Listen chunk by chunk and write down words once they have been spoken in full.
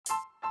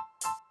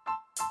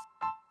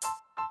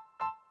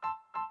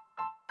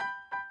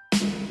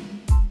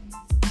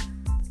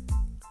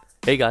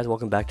Hey guys,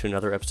 welcome back to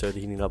another episode of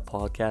the Heating Up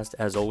Podcast.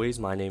 As always,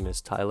 my name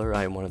is Tyler.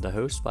 I am one of the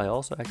hosts, but I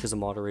also act as a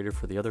moderator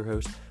for the other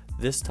host.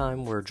 This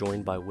time, we're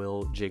joined by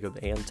Will, Jacob,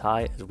 and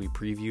Ty as we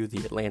preview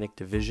the Atlantic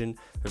Division.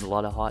 There's a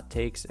lot of hot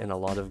takes and a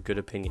lot of good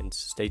opinions.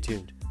 Stay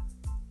tuned.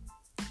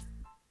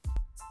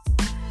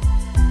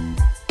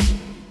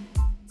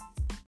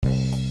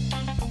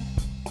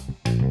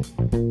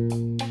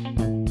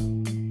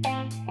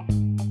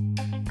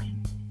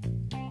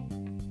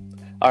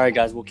 All right,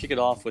 guys, we'll kick it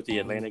off with the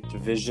Atlantic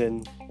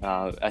Division.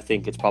 I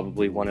think it's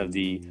probably one of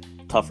the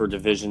tougher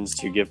divisions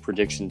to give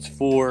predictions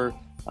for.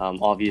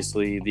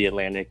 Obviously, the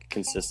Atlantic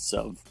consists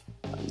of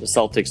the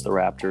Celtics, the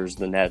Raptors,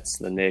 the Nets,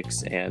 the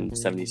Knicks, and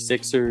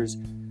 76ers.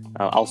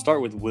 I'll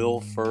start with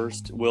Will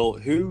first. Will,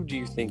 who do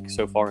you think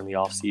so far in the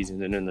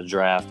offseason and in the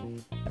draft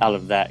out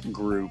of that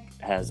group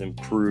has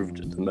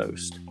improved the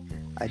most?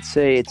 I'd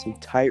say it's a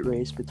tight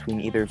race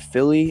between either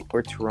Philly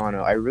or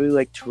Toronto. I really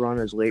like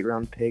Toronto's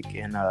late-round pick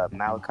in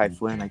Malachi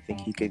Flynn. I think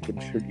he could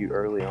contribute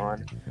early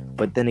on.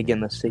 But then again,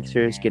 the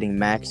Sixers getting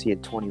Maxey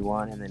at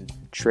 21 and then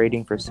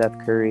trading for Seth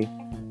Curry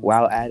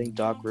while adding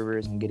Doc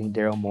Rivers and getting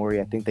Daryl Morey.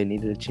 I think they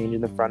needed a change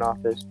in the front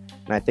office.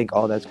 And I think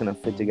all that's going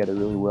to fit together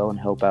really well and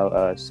help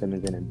out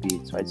Simmons and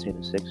Embiid. So I'd say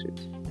the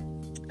Sixers.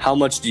 How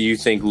much do you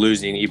think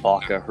losing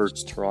Ibaka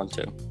hurts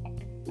Toronto?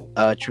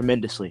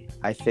 Tremendously.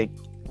 I think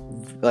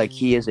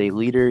he is a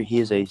leader. He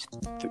is a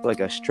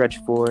stretch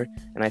four,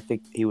 and I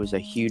think he was a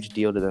huge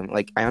deal to them.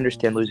 I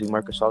understand losing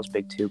Marc Gasol's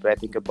big too, but I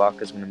think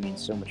Ibaka is going to mean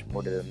so much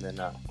more to them than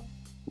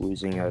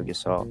losing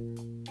Gasol.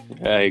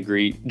 I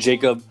agree.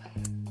 Jacob,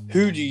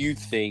 who do you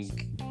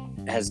think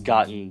has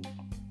gotten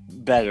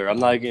better? I'm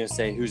not going to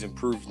say who's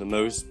improved the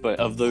most, but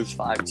of those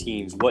five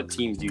teams, what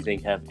teams do you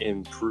think have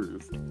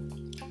improved?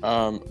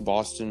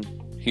 Boston,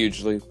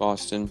 hugely.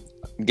 Boston.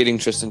 Getting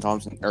Tristan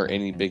Thompson or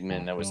any big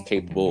man that was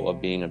capable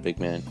of being a big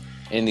man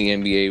in the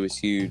NBA was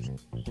huge.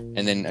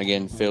 And then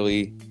again,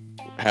 Philly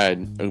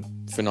had a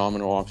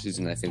phenomenal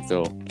offseason. I think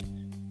they'll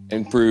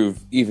improve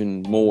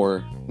even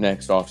more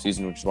next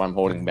offseason, which is why I'm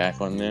holding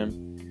back on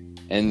them.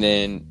 And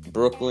then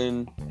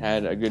Brooklyn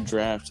had a good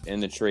draft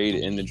and the trade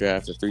in the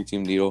draft, a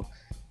 3-team deal.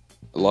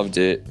 Loved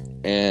it.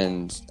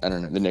 And I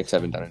don't know, the Knicks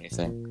haven't done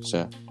anything,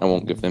 so I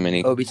won't give them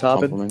any Obi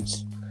Toppin?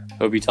 compliments.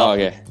 Obi Toppin.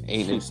 Oh, yeah.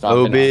 Ain't no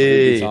stopping.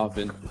 Obi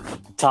Toppin.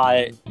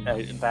 Ty,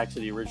 back to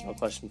the original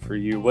question for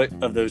you. What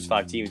of those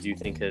five teams do you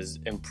think has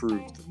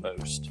improved the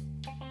most?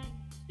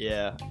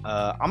 Yeah,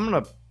 I'm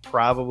going to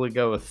probably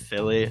go with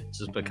Philly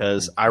just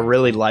because I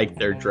really like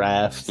their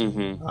draft.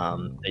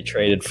 Mm-hmm. They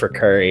traded for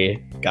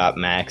Curry, got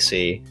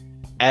Maxey,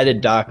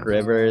 added Doc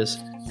Rivers,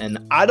 and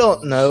I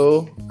don't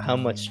know how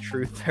much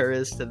truth there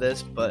is to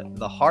this, but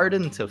the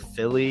Harden to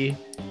Philly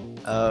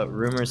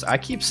rumors, I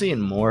keep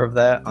seeing more of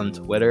that on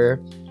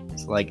Twitter.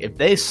 It's if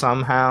they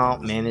somehow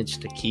manage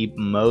to keep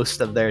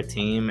most of their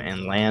team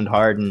and land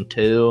Harden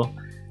too,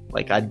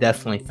 I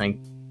definitely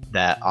think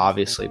that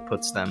obviously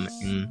puts them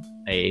in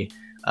a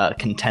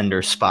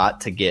contender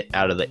spot to get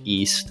out of the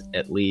East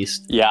at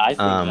least. Yeah, I think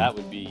that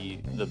would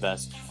be the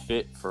best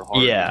fit for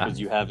Harden because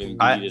you have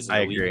Embiid as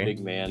an elite big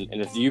man,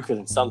 and if you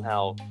can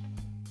somehow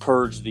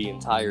purge the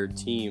entire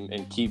team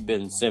and keep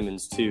Ben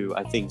Simmons too,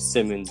 I think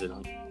Simmons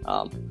and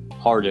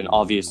Harden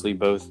obviously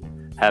both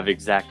have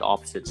exact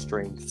opposite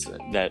strengths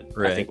that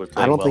I think would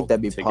play I don't well think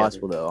that'd be together.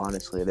 possible though,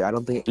 honestly. I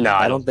don't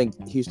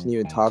think Houston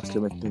even talks to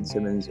him if Ben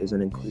Simmons isn't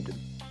included.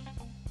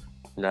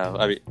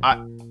 No,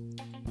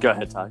 go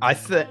ahead, Ty.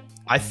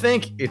 I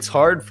think it's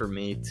hard for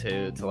me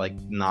to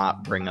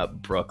not bring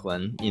up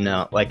Brooklyn.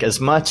 As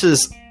much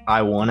as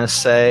I want to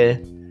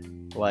say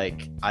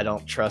I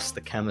don't trust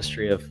the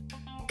chemistry of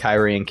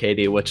Kyrie and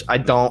KD, which I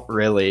don't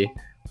really,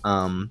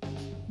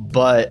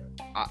 but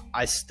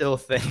I still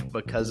think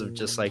because of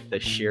just the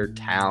sheer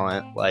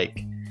talent,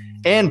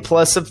 and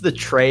plus of the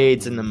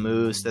trades and the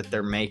moves that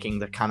they're making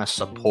to kind of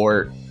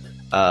support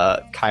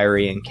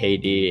Kyrie and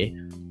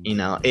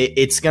KD,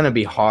 it's going to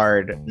be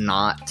hard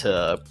not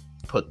to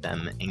put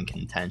them in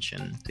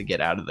contention to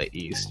get out of the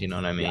East. You know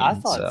what I mean? Yeah, I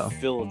thought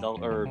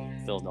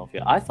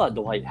Philadelphia. I thought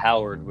Dwight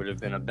Howard would have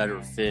been a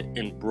better fit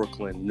in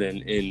Brooklyn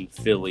than in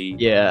Philly.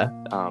 Yeah.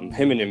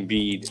 Him and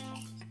Embiid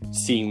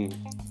seem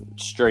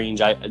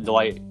strange.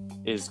 Dwight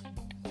is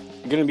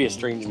going to be a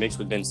strange mix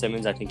with Ben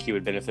Simmons. I think he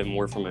would benefit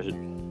more from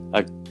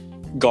a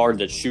guard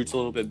that shoots a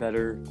little bit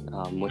better,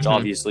 which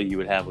obviously you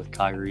would have with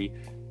Kyrie.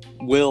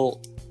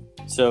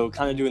 So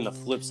kind of doing the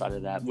flip side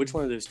of that, which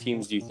one of those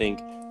teams do you think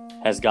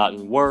has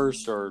gotten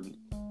worse or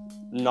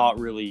not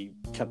really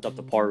kept up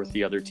to par with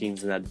the other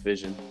teams in that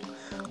division?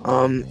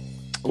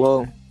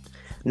 Well,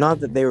 not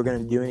that they were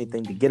going to do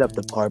anything to get up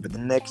to par, but the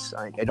Knicks,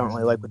 I don't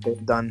really like what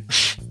they've done.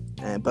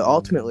 But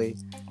ultimately,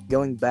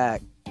 going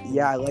back,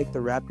 yeah, I like the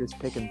Raptors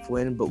picking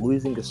Flynn, but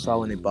losing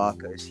Gasol and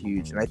Ibaka is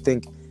huge. And I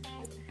think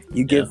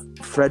you give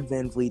Fred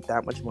VanVleet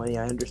that much money.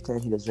 I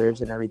understand he deserves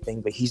it and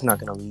everything, but he's not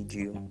going to lead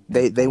you.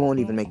 They won't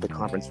even make the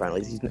conference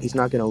finals. He's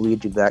not going to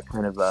lead you to that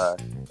kind of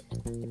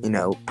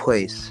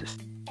place.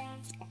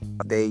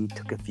 They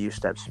took a few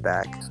steps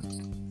back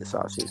this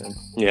offseason.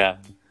 Yeah,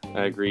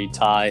 I agree.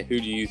 Ty, who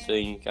do you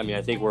think? I mean,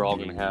 I think we're all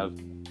going to have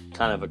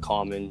kind of a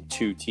common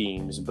two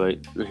teams,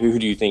 but who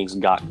do you think's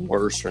gotten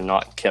worse or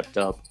not kept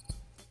up?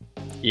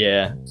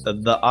 Yeah,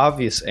 the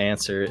obvious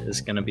answer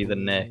is going to be the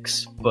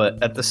Knicks,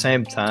 but at the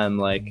same time,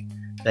 like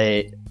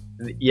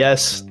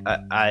yes,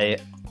 I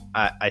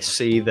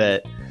see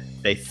that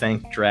they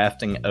think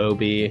drafting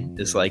Obi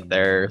is like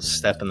their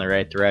step in the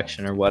right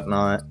direction or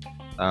whatnot,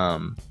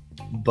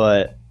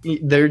 but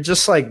they're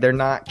just like they're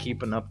not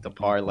keeping up the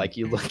par. Like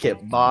you look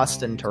at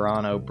Boston,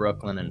 Toronto,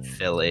 Brooklyn, and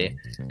Philly,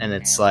 and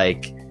it's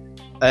like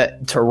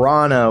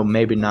Toronto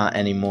maybe not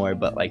anymore,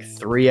 but like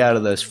 3 out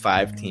of those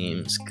 5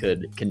 teams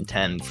could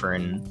contend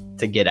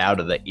to get out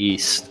of the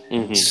East.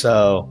 Mm-hmm.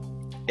 So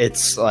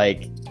it's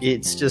like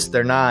it's just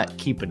they're not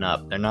keeping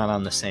up. They're not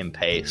on the same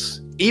pace,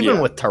 even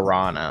with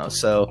Toronto.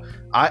 So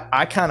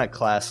I kind of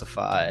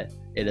classify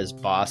it as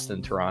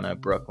Boston, Toronto,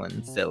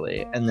 Brooklyn,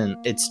 Philly, and then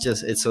it's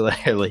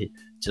literally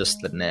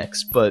just the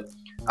Knicks. But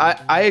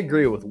I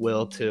agree with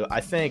Will too. I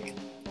think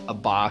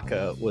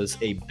Ibaka was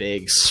a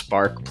big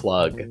spark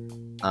plug.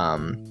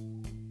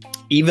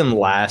 Even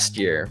last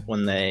year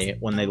when they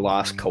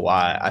lost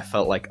Kawhi, I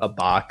felt like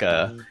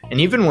Ibaka,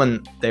 and even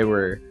when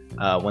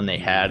they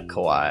had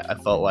Kawhi, I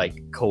felt like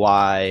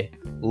Kawhi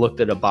looked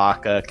at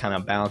Ibaka, kind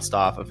of bounced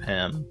off of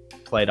him,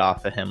 played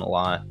off of him a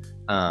lot.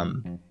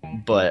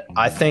 But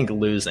I think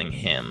losing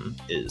him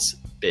is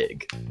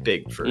big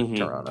for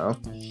Toronto.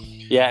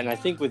 Yeah, and I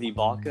think with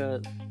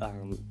Ibaka,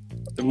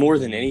 more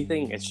than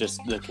anything, it's just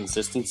the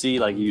consistency.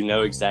 Like, you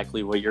know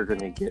exactly what you're going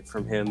to get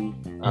from him.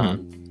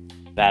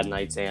 Bad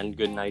nights and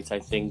good nights, I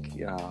think.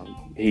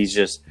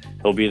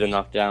 He'll be the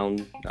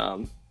knockdown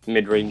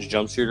mid-range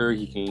jump shooter.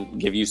 He can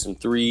give you some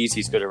threes.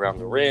 He's good around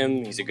the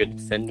rim. He's a good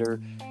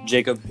defender.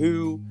 Jacob,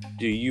 who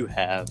do you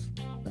have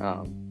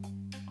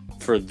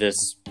for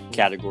this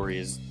category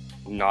is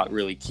not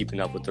really keeping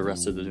up with the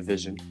rest of the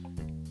division?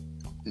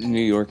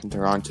 New York and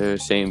Toronto,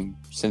 same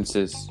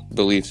census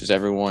beliefs as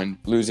everyone.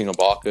 Losing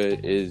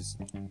Ibaka is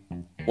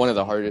one of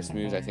the hardest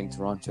moves I think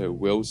Toronto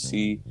will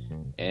see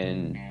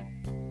in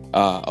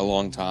a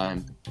long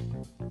time,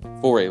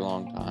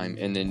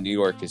 and then New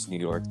York is New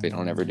York. They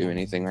don't ever do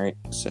anything right.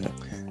 So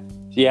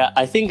yeah,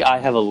 I think I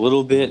have a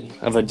little bit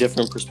of a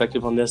different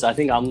perspective on this. I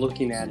think I'm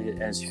looking at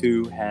it as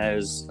who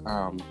has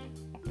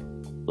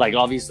like,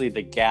 obviously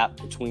the gap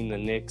between the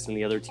Knicks and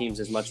the other teams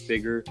is much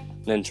bigger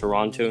than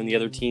Toronto and the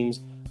other teams,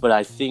 but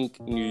I think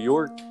New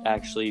York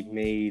actually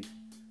made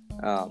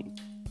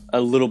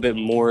a little bit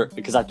more,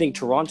 because I think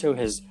Toronto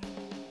has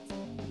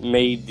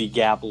made the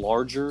gap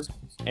larger,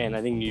 and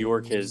I think New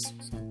York has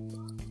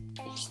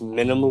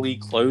minimally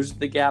closed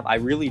the gap. I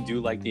really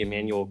do like the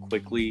Emmanuel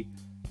Quickley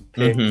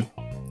pick.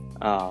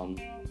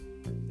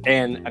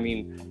 And I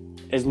mean,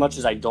 as much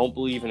as I don't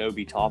believe in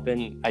Obi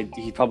Toppin,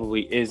 he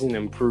probably is an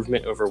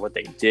improvement over what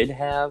they did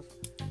have.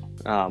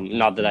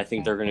 Not that I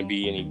think they're going to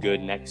be any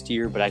good next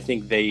year, but I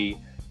think they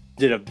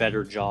did a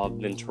better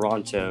job than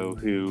Toronto,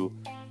 who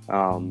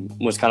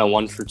was kind of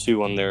 1 for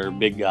 2 on their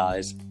big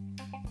guys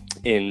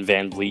in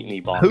Van Vliet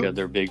and Ibaka,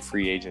 their big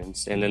free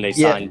agents. And then they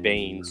signed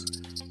Baines.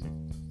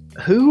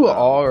 Who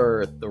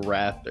are the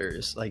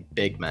Raptors, like,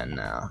 big men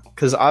now?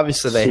 Because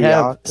obviously they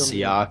have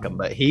Siakam,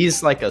 but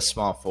he's like a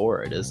small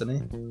forward, isn't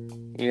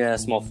he? Yeah,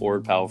 small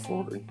forward, power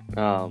forward.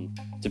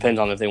 Depends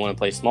on if they want to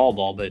play small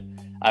ball, but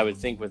I would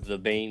think with the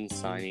Baines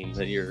signings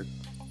that you're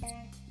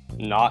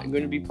not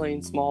going to be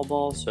playing small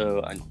ball.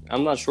 So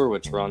I'm not sure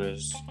what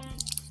Toronto's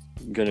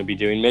going to be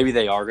doing. Maybe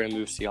they are going to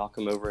move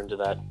Siakam over into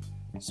that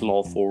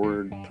small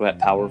forward,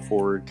 power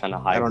forward kind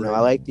of hybrid. I don't know. I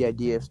like the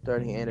idea of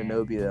starting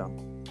Anunoby, though.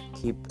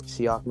 Keep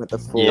Siakam at the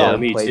 4,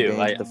 too. Play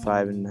Baines at the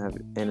 5, and have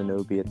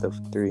Anunoby at the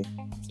 3.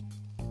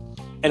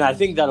 And I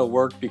think that'll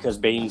work because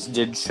Baines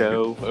did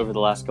show over the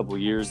last couple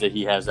of years that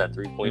he has that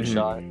three-point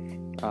shot.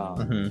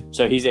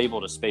 So he's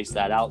able to space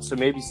that out. So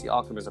maybe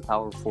Siakam as a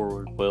power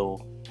forward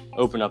will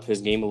open up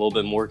his game a little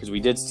bit more, because we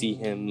did see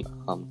him,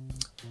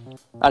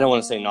 I don't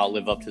want to say not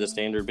live up to the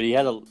standard, but he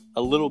had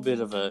a little bit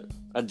of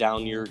a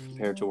down year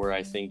compared to where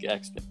I think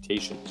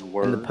expectations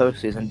were. In the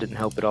postseason didn't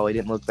help at all. He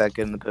didn't look that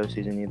good in the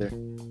postseason either.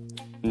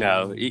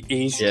 No,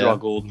 he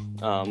struggled.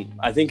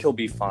 I think he'll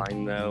be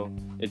fine, though.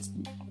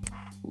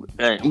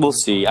 We'll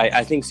see.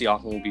 I think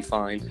Siakam will be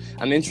fine.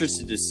 I'm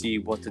interested to see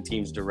what the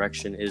team's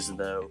direction is,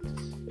 though.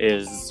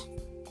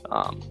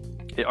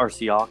 Are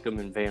Siakam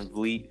and Van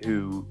Vliet,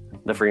 who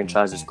the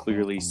franchise has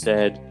clearly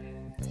said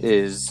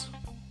is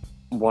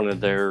one of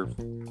their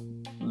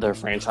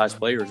franchise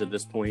players at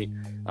this point,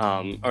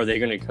 are they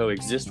going to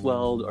coexist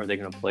well? Are they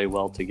going to play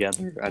well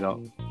together? I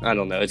don't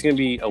know. It's going to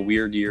be a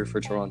weird year for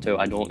Toronto.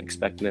 I don't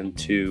expect them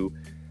to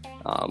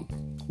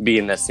be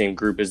in that same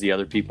group as the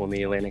other people in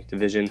the Atlantic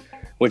Division,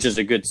 which is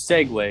a good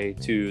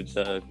segue to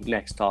the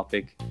next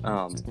topic.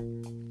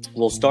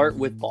 We'll start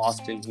with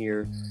Boston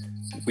here.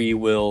 We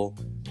will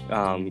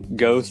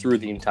go through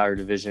the entire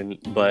division,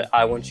 but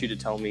I want you to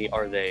tell me,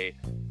 are they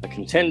a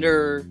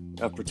contender,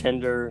 a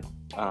pretender?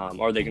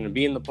 Are they going to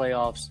be in the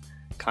playoffs,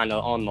 kind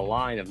of on the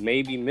line of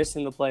maybe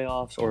missing the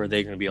playoffs, or are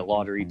they going to be a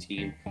lottery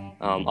team?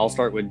 I'll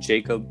start with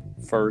Jacob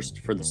first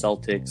for the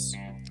Celtics.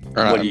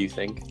 What do you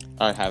think?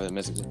 I have them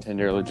as a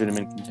contender, a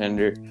legitimate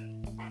contender.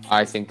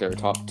 I think they're a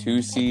top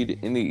 2 seed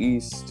in the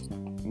East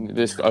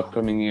this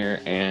upcoming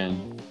year,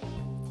 and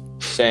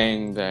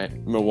saying that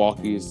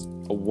Milwaukee is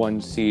a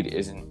 1 seed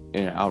isn't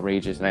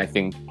outrageous. And I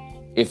think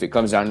if it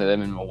comes down to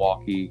them in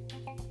Milwaukee,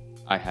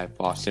 I have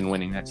Boston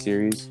winning that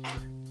series.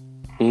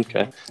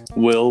 Okay.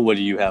 Will, what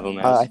do you have them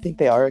as? I think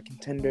they are a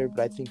contender,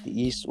 but I think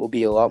the East will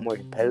be a lot more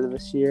competitive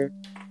this year.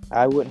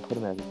 I wouldn't put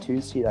them as a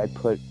 2 seed. I'd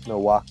put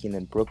Milwaukee and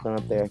then Brooklyn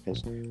up there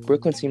because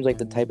Brooklyn seems like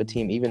the type of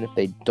team, even if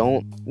they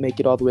don't make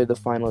it all the way to the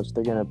finals,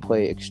 they're going to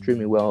play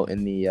extremely well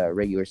in the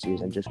regular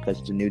season just because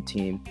it's a new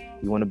team.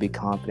 You want to be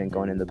confident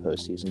going into the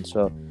postseason.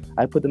 So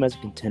I put them as a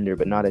contender,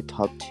 but not a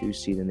top 2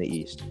 seed in the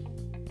East.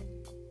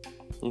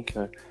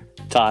 Okay.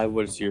 Ty,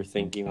 what is your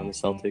thinking on the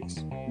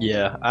Celtics?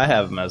 Yeah, I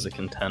have them as a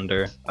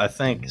contender. I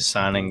think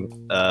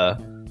signing,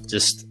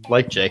 just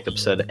like Jacob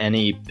said,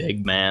 any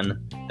big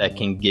man that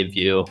can give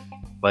you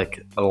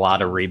like a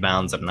lot of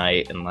rebounds a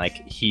night, and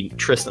like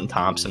Tristan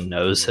Thompson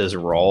knows his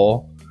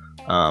role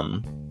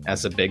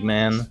as a big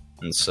man,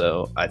 and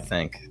so I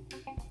think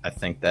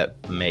that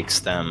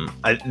makes them.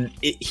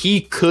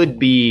 He could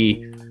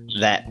be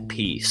that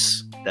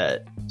piece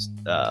that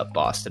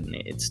Boston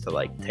needs to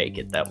like take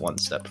it that one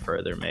step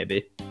further,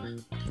 maybe.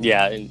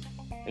 Yeah,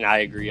 and I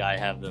agree. I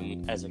have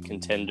them as a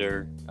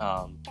contender.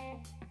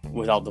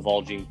 Without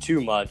divulging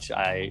too much,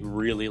 I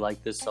really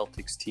like this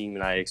Celtics team,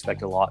 and I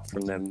expect a lot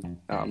from them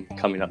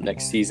coming up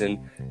next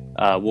season.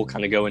 We'll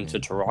kind of go into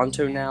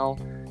Toronto now.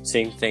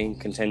 Same thing,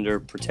 contender,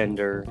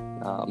 pretender,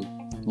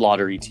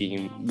 lottery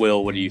team.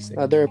 Will, what do you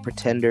think? They're a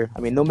pretender.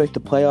 I mean, they'll make the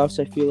playoffs,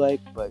 I feel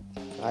like, but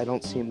I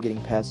don't see them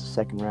getting past the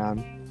second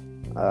round.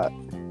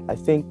 I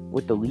think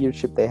with the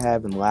leadership they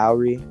have in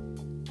Lowry,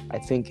 I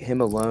think him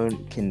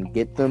alone can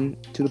get them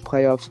to the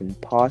playoffs and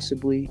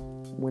possibly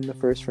win the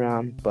first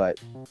round,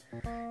 but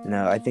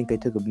no, I think they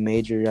took a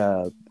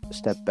major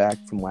step back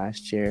from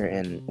last year,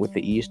 and with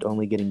the East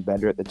only getting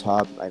better at the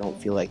top, I don't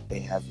feel like they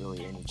have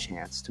really any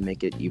chance to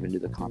make it even to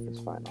the conference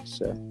finals.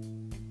 So,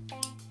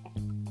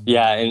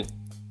 yeah, and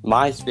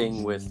my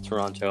thing with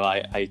Toronto,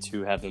 I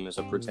too have them as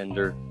a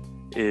pretender,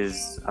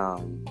 is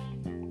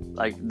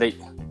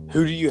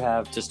who do you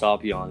have to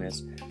stop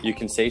Giannis? You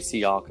can say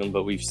Siakam,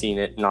 but we've seen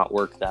it not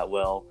work that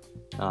well.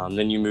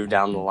 Then you move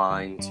down the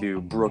line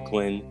to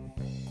Brooklyn,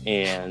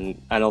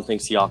 and I don't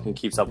think Siakam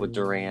keeps up with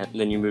Durant.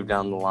 And then you move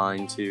down the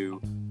line to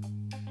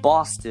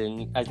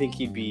Boston. I think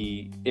he'd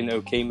be an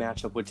okay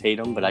matchup with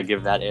Tatum, but I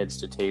give that edge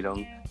to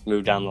Tatum.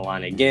 Move down the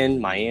line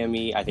again,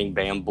 Miami. I think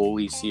Bam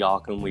bullies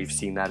Siakam. We've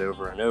seen that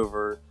over and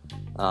over.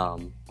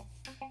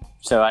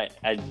 So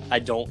I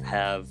don't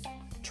have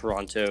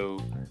Toronto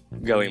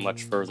going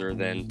much further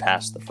than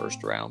past the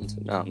first round.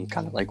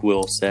 Kind of like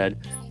Will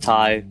said.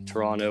 Ty,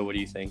 Toronto, what do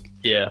you think?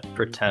 Yeah,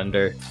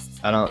 pretender.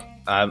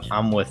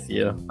 I'm with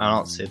you. I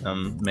don't see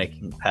them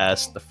making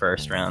past the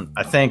first round.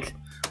 I think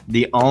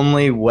the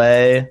only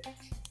way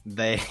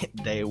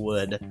they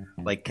would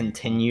like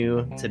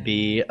continue to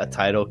be a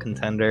title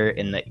contender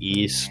in the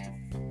East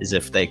is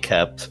if they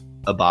kept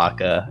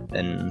Ibaka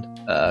and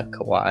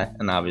Kawhi,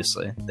 and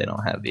obviously they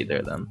don't have either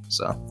of them.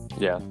 So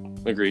yeah,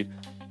 agreed.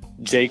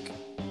 Jake,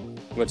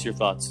 what's your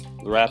thoughts?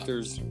 The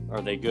Raptors,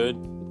 are they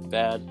good,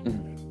 bad?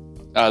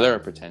 They're a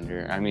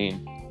pretender. I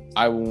mean,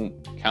 I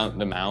won't count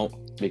them out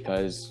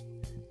because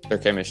their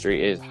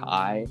chemistry is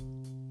high.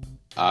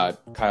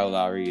 Kyle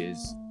Lowry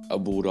is a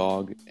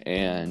bulldog,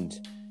 and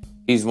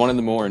he's one of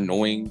the more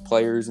annoying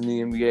players in the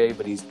NBA,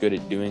 but he's good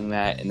at doing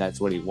that, and that's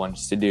what he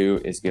wants to do,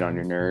 is get on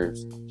your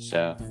nerves.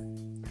 So,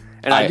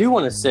 and I do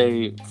want to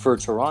say for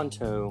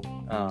Toronto,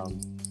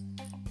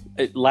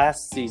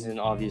 last season,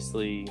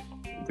 obviously,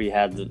 we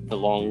had the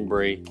long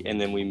break,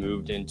 and then we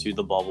moved into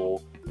the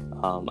bubble.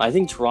 I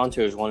think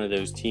Toronto is one of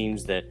those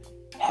teams that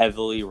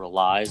heavily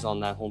relies on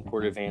that home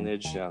court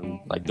advantage,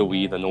 like the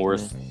We the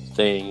North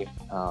thing.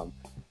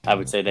 I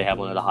would say they have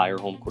one of the higher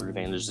home court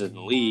advantages in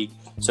the league.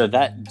 So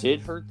that did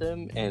hurt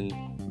them, and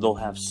they'll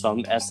have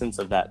some essence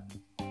of that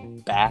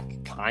back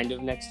kind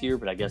of next year,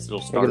 but I guess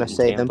it'll start in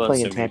Tampa. Them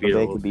playing in so Tampa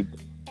Bay could be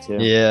too.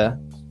 yeah,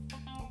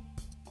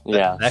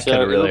 that so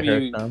could really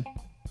hurt them.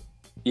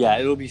 Yeah,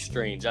 it'll be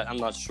strange. I'm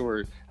not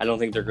sure. I don't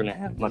think they're going to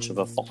have much of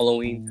a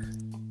following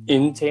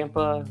in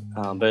Tampa,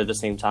 but at the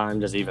same time,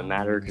 does it even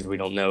matter because we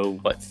don't know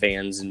what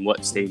fans and what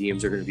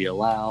stadiums are going to be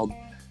allowed.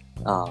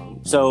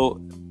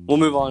 So we'll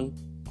move on.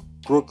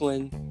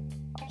 Brooklyn,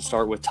 I'll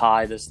start with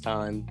Ty this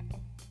time.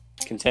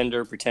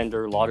 Contender,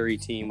 pretender, lottery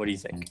team, what do you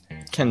think?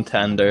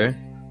 Contender.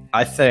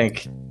 I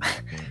think,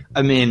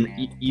 I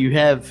mean, you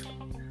have,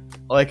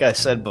 like I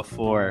said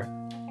before,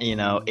 you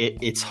know,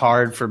 it's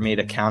hard for me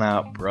to count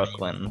out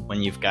Brooklyn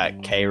when you've got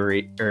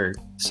KD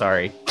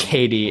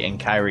and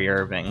Kyrie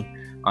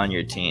Irving on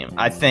your team.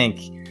 I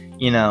think,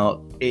 you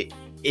know,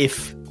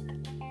 if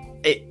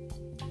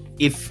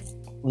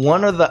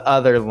one or the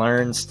other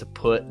learns to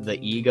put the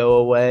ego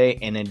away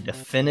and a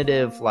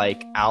definitive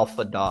like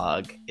alpha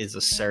dog is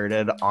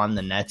asserted on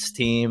the Nets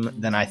team,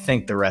 then I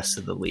think the rest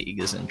of the league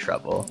is in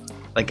trouble.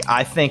 Like,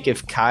 I think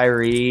if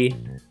Kyrie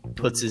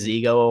puts his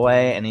ego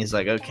away and he's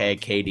like, okay,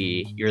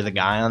 KD, you're the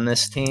guy on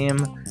this team,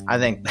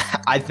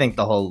 I think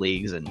the whole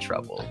league's in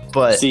trouble.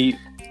 But See,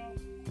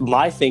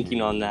 my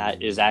thinking on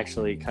that is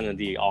actually kind of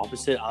the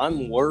opposite.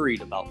 I'm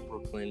worried about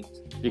Brooklyn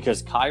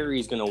because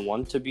Kyrie's going to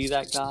want to be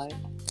that guy,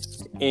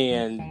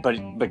 but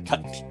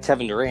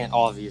Kevin Durant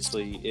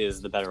obviously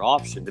is the better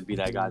option to be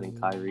that guy than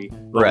Kyrie.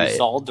 But Right. we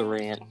saw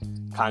Durant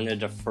kind of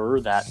defer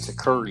that to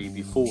Curry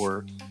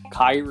before.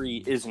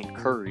 Kyrie isn't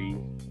Curry,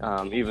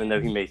 even though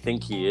he may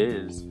think he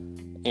is,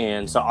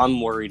 and so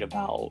I'm worried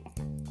about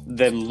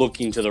them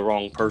looking to the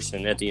wrong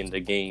person at the end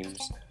of games.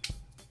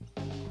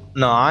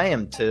 no, I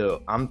am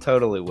too. I'm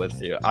totally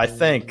with you. I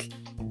think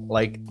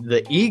like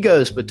the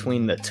egos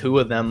between the two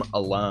of them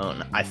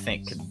alone, I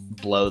think could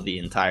blow the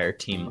entire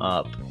team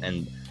up,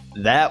 and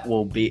that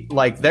will be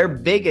like their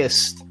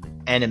biggest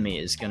enemy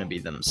is going to be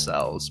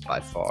themselves by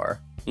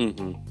far.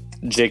 Mm-hmm.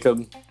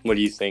 Jacob, what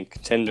do you think?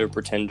 Contender,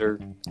 pretender?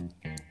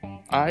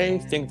 I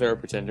think they're a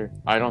pretender.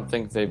 I don't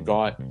think they've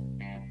got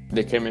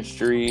the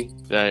chemistry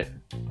that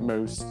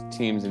most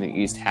teams in the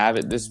East have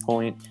at this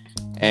point.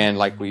 And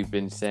like we've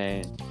been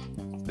saying,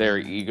 their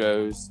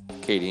egos,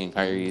 Katie and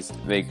Kyrie's,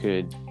 they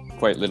could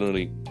quite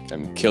literally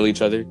kill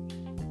each other.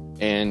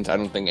 And I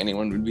don't think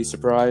anyone would be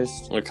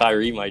surprised. Or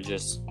Kyrie might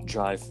just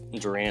drive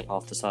Durant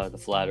off the side of the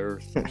flat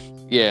earth.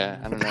 Yeah,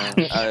 I don't know.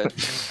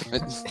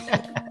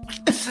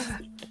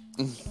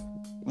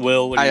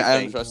 Will, what do you I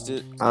think? don't trust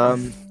it.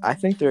 I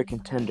think they're a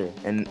contender,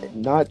 and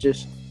not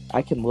just.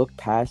 I can look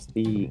past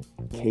the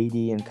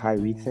KD and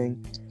Kyrie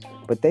thing,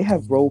 but they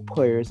have role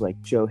players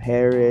like Joe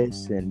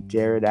Harris and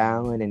Jared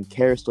Allen and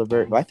Karis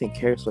LeVert. Who I think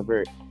Karis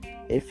LeVert,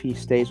 if he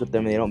stays with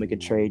them and they don't make a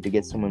trade to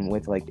get someone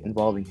with like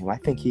involving him, I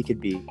think he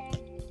could be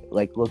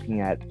like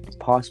looking at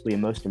possibly a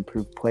most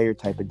improved player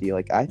type of deal.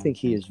 Like I think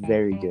he is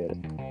very good.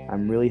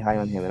 I'm really high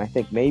on him, and I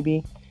think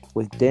maybe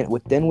with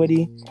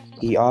Dinwiddie,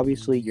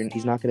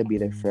 he's not going to be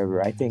there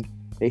forever. I think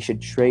they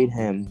should trade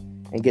him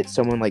and get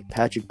someone like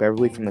Patrick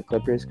Beverley from the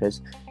Clippers,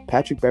 because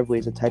Patrick Beverley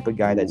is the type of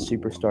guy that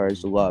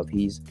superstars love.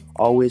 He's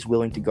always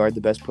willing to guard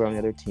the best player on the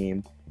other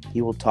team.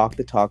 He will talk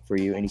the talk for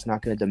you, and he's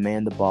not going to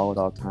demand the ball at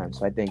all times.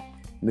 So I think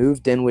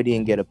move Dinwiddie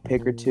and get a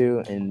pick or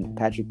two and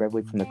Patrick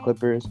Beverley from the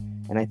Clippers,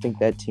 and I think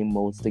that team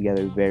molds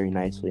together very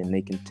nicely, and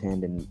they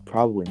contend and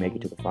probably make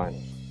it to the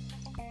finals.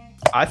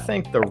 I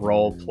think the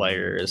role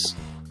players,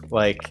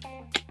 like,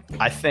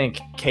 I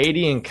think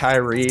Katie and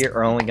Kyrie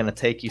are only going to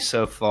take you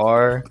so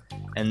far,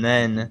 and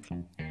then,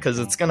 because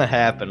it's going to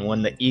happen,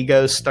 when the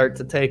egos start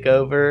to take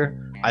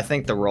over, I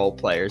think the role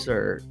players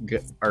are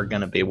going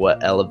to be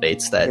what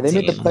elevates that They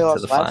team made the playoffs to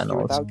the last year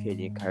finals. without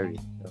Katie and Kyrie.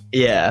 So.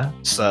 Yeah,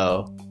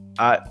 so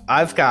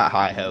I've got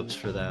high hopes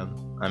for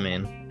them. I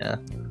mean, yeah.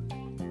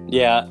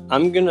 Yeah,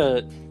 I'm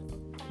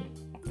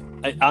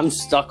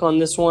stuck on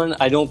this one.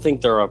 I don't think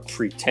they're a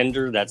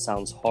pretender. That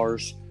sounds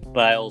harsh,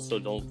 but I also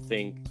don't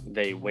think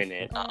they win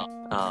it.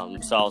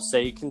 So I'll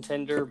say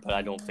contender, but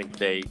I don't think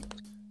they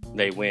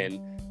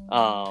win.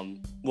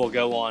 We'll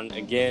go on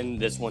again.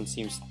 This one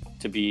seems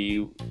to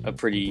be a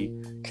pretty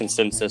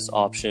consensus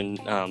option.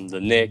 The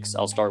Knicks.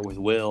 I'll start with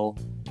Will.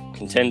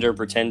 Contender,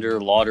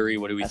 pretender, lottery.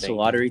 What do we That's think? a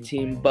lottery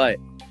team, but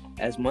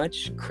as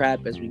much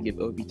crap as we give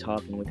Obi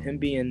Toppin, with him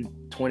being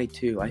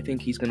 22, I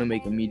think he's going to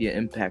make immediate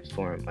impact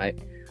for him.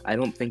 I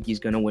don't think he's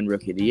going to win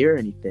Rookie of the Year or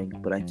anything,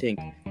 but I think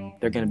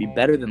they're going to be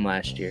better than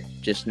last year,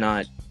 just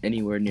not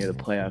anywhere near the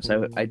playoffs.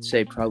 I'd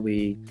say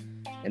probably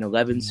an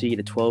 11 seed,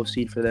 a 12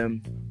 seed for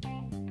them.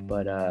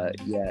 But,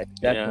 yeah,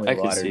 definitely I a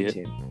could see lottery it.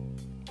 team.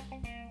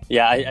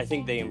 Yeah, I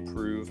think they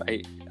improve.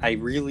 I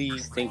really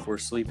think we're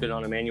sleeping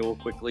on Emmanuel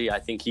quickly. I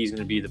think he's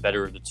going to be the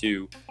better of the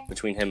two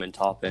between him and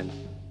Toppin.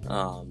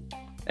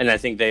 And I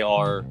think they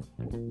are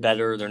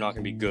better. They're not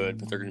going to be good,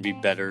 but they're going to be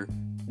better.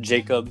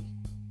 Jacob,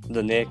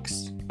 the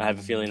Knicks. I have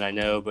a feeling I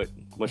know, but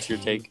what's your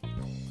take?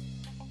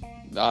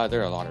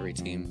 They're a lottery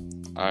team.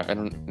 I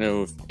don't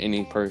know if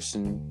any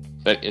person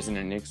that isn't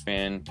a Knicks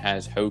fan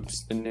has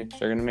hopes the Knicks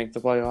are going to make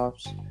the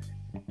playoffs.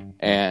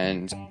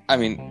 And, I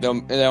mean,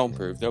 they'll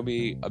improve. They'll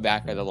be a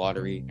back of the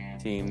lottery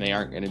team. They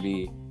aren't going to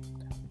be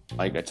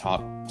like a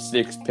top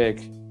 6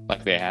 pick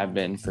like they have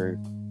been for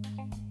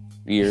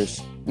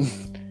years.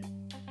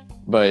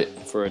 But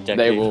For a decade.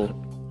 they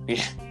will,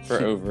 yeah,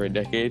 for over a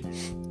decade.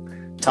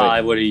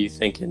 Ty, what are you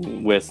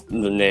thinking with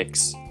the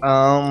Knicks?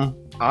 I'm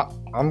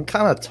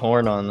kind of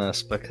torn on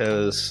this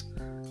because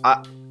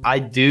I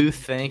do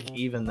think,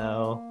 even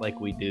though like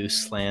we do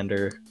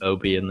slander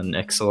Obi and the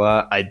Knicks a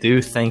lot, I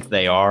do think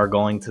they are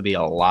going to be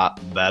a lot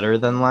better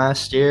than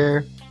last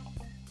year.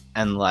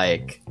 And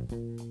like,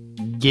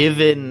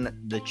 given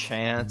the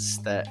chance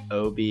that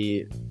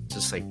Obi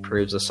just like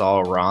proves us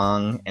all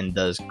wrong and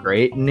does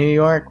great in New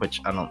York,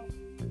 which I don't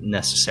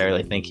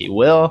necessarily think he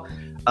will.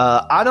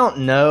 I don't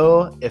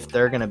know if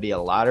they're going to be a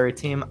lottery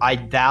team. I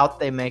doubt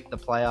they make the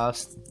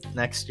playoffs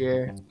next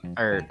year.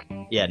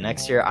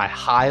 Next year. I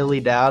highly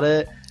doubt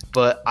it.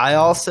 But I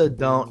also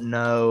don't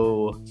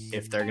know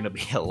if they're going to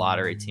be a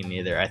lottery team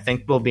either. I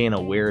think they'll be in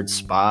a weird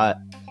spot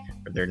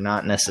where they're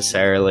not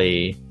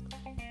necessarily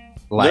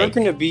like... They're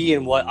going to be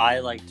in what I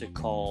like to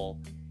call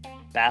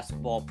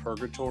basketball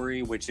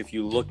purgatory, which if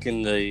you look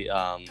in the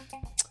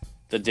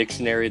the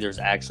dictionary, there's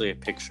actually a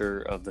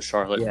picture of the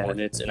Charlotte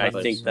Hornets, and I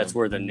think that's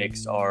where the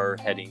Knicks are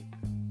heading.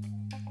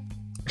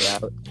 Yeah.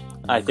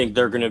 I think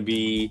they're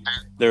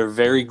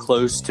very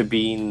close to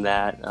being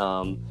that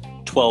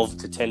 12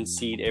 to 10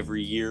 seed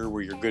every year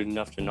where you're good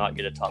enough to not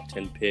get a top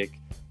 10 pick,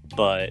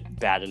 but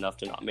bad enough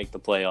to not make the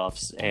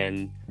playoffs.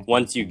 And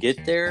once you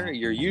get there,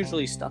 you're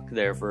usually stuck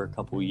there for a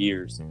couple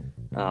years.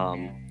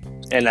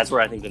 And that's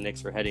where I think the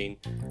Knicks are heading.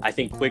 I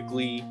think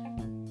Quickly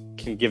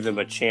can give them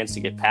a chance to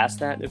get past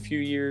that in a few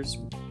years,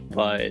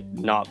 but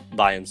not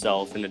by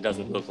himself. And it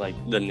doesn't look like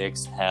the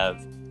Knicks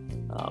have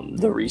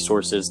the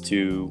resources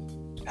to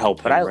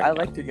help. But I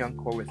like their young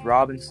core with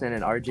Robinson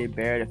and RJ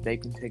Barrett. If they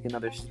can take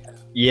another step,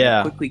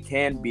 Quickly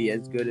can be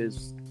as good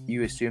as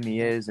you assume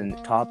he is, and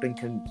Toppin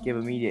can give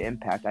immediate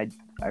impact.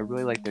 I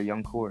really like their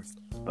young core.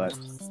 But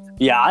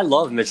yeah, I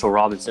love Mitchell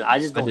Robinson. I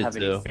just don't have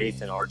any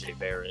faith in RJ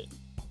Barrett.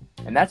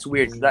 And that's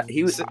weird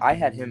because I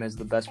had him as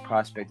the best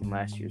prospect in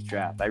last year's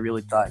draft. I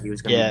really thought he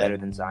was going to be better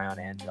than Zion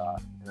and Ja,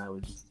 and I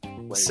was.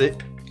 See,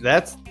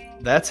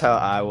 that's how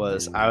I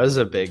was. I was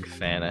a big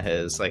fan of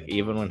his. Like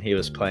even when he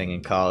was playing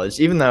in college,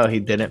 even though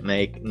he didn't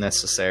make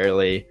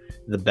necessarily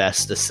the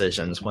best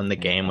decisions when the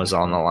game was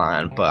on the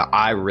line, but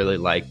I really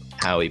liked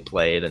how he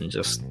played and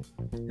just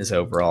his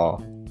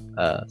overall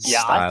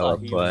style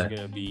of play. He was going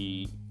to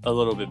be a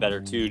little bit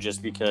better too,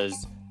 just because.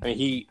 I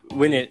mean,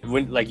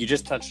 when like you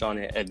just touched on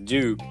it at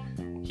Duke,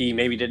 he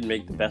maybe didn't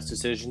make the best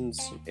decisions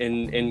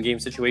in game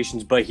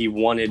situations, but he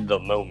wanted the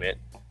moment.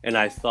 And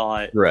I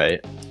thought,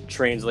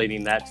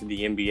 translating that to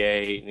the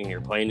NBA, and you're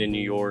playing in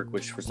New York,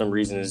 which for some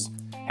reason is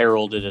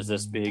heralded as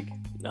this big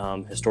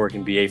historic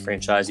NBA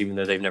franchise, even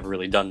though they've never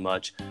really done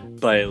much.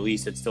 But at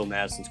least it's still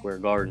Madison Square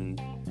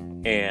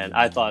Garden. And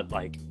I thought,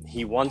 like,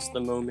 he wants the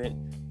moment.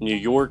 New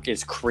York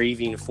is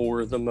craving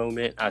for the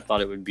moment. I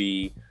thought it would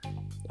be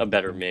a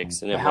better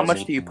mix. And how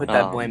much do you put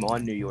that blame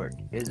on New York?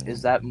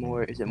 Is that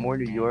more? Is it more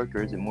New York,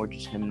 or is it more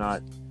just him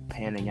not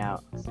panning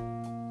out?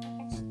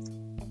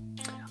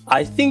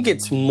 I think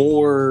it's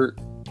more.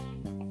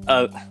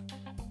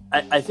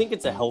 I think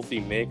it's a healthy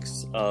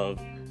mix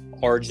of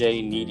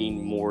RJ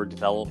needing more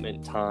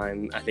development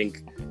time. I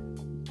think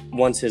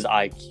once his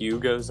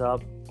IQ goes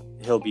up,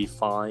 he'll be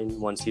fine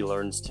once he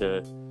learns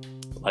to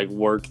like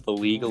work the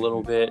league a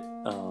little bit.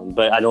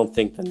 But I don't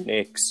think the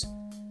Knicks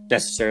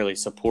necessarily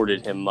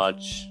supported him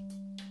much,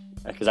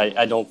 because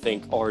I don't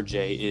think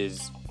RJ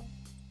is.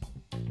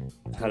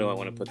 How do I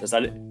want to put this?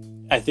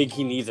 I think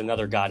he needs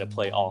another guy to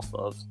play off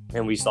of,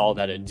 and we saw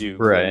that at Duke.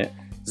 Right.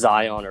 When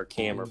Zion or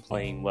Cam are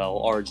playing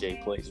well,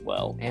 RJ plays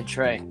well, and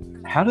Trey.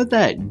 How did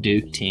that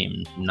Duke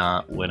team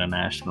not win a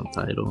national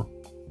title?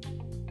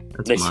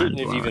 They shouldn't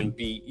have even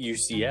beat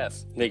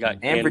UCF. They got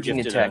and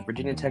Virginia Tech.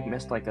 Virginia Tech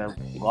missed like a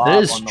lob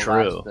on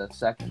the last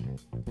second.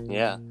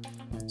 Yeah.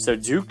 So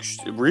Duke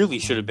really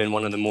should have been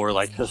one of the more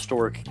like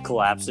historic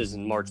collapses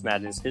in March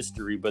Madness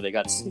history, but they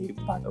got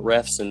saved by the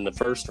refs in the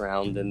first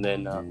round, and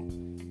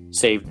then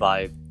saved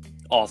by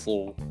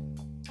awful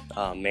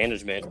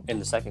management in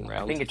the second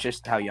round. I think it's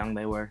just how young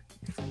they were.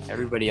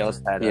 Everybody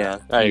else had.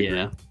 I agree.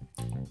 Yeah.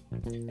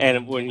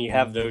 And when you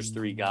have those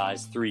three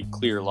guys, three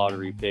clear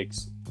lottery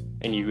picks,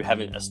 and you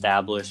haven't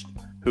established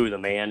who the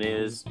man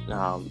is,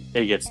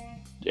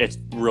 it's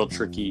real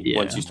tricky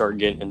once you start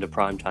getting into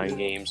primetime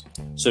games.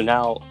 So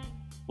now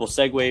we'll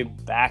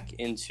segue back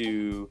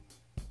into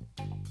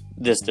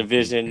this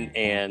division,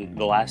 and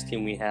the last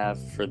team we have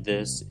for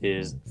this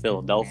is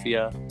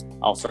Philadelphia.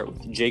 I'll start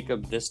with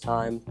Jacob this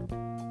time.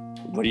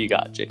 What do you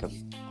got, Jacob?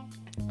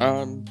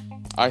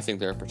 I think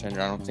they're a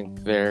pretender. I don't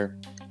think they're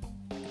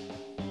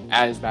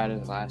as bad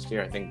as last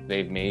year. I think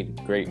they've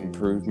made great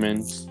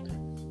improvements,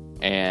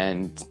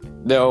 and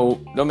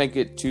they'll make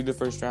it to the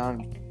first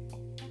round.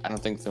 I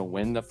don't think they'll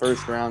win the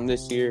first round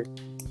this year,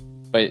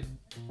 but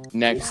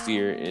next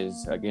year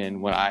is, again,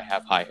 what I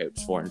have high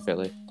hopes for in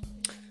Philly.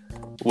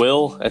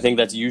 Will, I think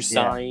that's you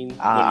signed.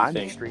 I'm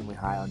extremely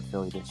high on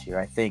Philly this year.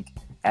 I think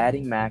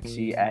adding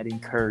Maxey, adding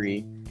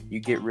Curry, you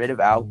get rid of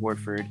Al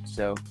Horford,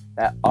 so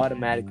that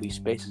automatically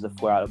spaces the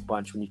floor out a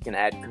bunch when you can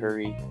add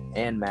Curry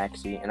and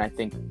Maxey. And I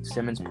think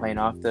Simmons playing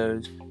off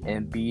those,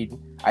 and Embiid,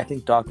 I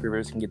think Doc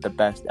Rivers can get the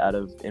best out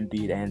of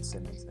Embiid and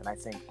Simmons. And I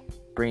think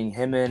bringing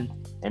him in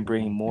and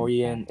bringing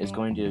Morey in is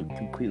going to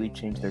completely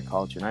change their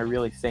culture. And I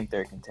really think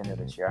they're a contender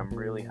this year. I'm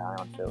really high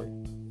on Philly.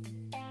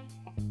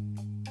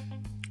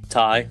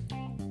 Ty,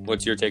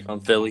 what's your take on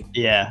Philly?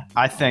 Yeah,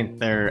 I think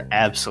they're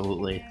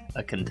absolutely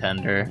a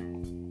contender.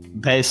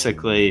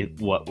 Basically,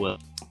 what will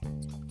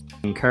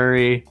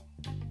Curry,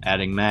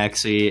 adding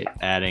Maxey,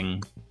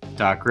 adding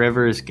Doc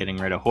Rivers, getting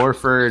rid of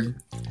Horford.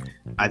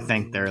 I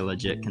think they're a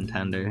legit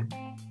contender.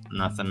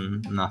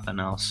 Nothing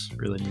else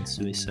really needs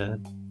to be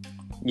said.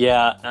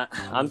 Yeah,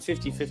 I'm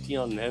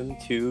 50-50 on them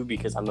too,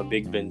 because I'm a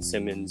big Ben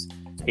Simmons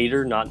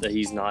hater. Not that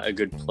he's not a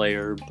good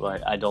player,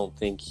 but I don't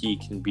think he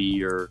can be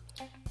your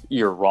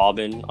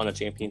Robin on a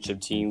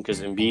championship team,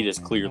 because Embiid is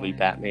clearly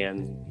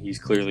Batman. He's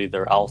clearly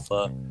their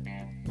alpha,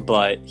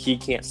 but he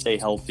can't stay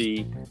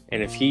healthy.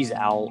 And if he's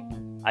out,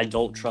 I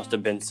don't trust a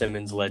Ben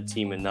Simmons-led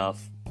team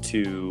enough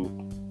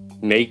to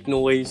make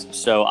noise.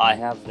 So I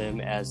have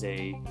them as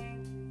an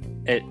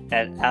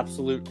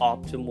absolute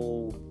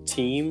optimal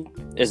team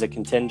as a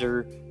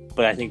contender,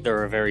 but I think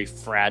they're a very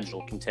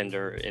fragile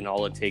contender, and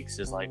all it takes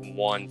is like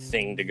one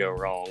thing to go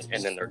wrong,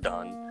 and then they're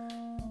done.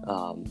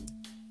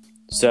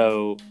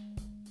 So,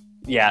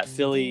 yeah,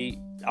 Philly,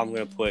 I'm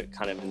going to put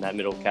kind of in that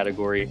middle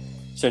category.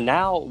 So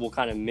now we'll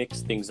kind of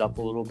mix things up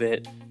a little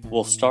bit.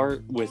 We'll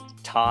start with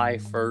Ty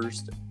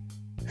first.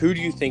 Who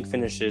do you think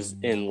finishes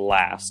in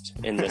last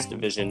in this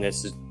division?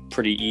 This is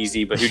pretty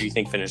easy, but who do you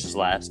think finishes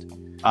last?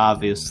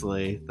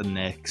 Obviously, the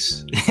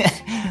Knicks.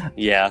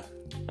 Yeah.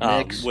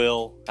 Knicks.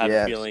 Will, I have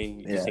Yes. a feeling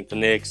you Yeah. think the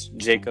Knicks.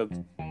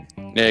 Jacob?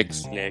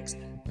 Knicks. Knicks.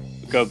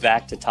 Go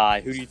back to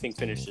Ty. Who do you think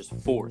finishes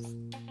fourth?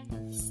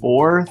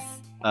 Fourth,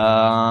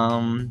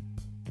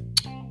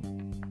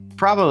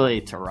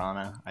 probably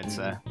Toronto, I'd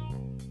say.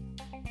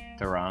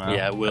 Toronto.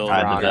 Yeah, Will,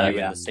 I'd Rob, agree.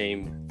 you have the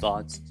same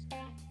thoughts.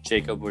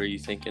 Jacob, what are you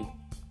thinking?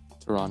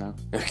 Toronto.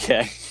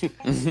 Okay.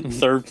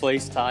 Third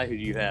place, Ty. Who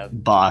do you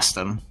have?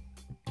 Boston.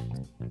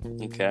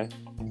 Okay.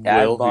 Yeah, I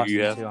have Will, who do Boston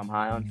you have? too. I'm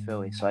high on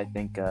Philly, so I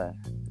think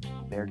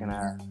they're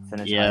gonna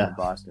finish Yeah. higher than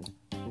Boston.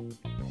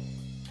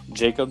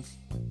 Jacob?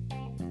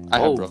 I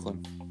have Oh.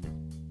 Brooklyn.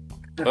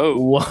 Oh,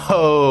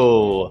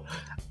 Whoa.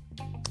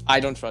 I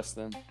don't trust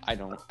them. I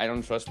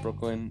don't trust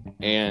Brooklyn.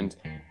 And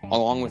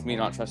along with me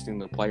not trusting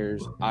the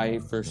players, I,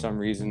 for some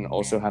reason,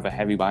 also have a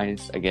heavy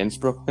bias against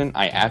Brooklyn.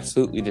 I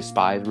absolutely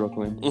despise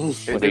Brooklyn. They're,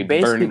 With they're a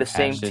basically burning the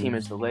same passion. team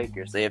as the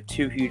Lakers. They have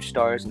two huge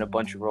stars and a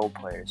bunch of role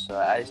players. So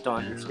I just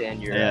don't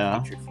understand your Yeah.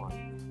 hatred for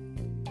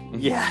them.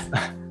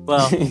 yeah.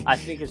 Well, I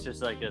think it's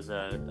just like as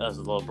a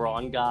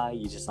LeBron guy,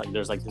 you just like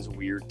there's like this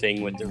weird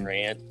thing with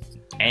Durant.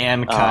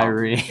 And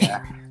Kyrie.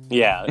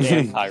 Yeah,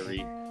 and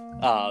Kyrie.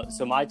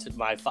 So my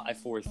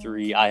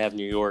 5-4-3, I have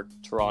New York,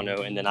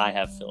 Toronto, and then I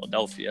have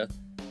Philadelphia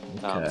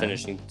Okay.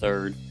 finishing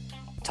third.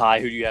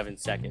 Ty, who do you have in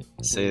second?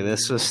 See,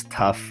 this was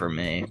tough for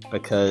me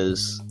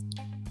because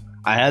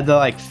I had to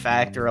like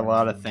factor a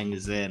lot of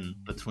things in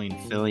between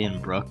Philly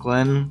and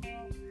Brooklyn.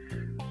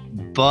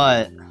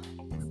 But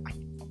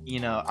you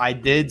know, I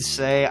did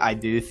say I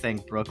do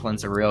think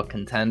Brooklyn's a real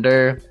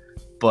contender,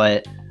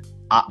 but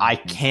I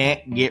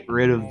can't get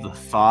rid of the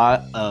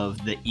thought of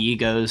the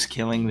egos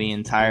killing the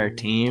entire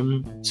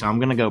team. So I'm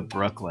gonna go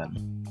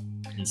Brooklyn.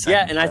 in second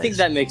Yeah, and I think place.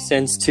 that makes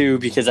sense too,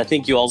 because I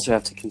think you also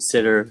have to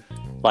consider,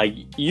 like,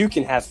 you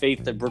can have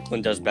faith that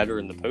Brooklyn does better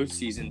in the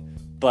postseason,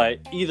 but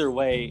either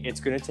way, it's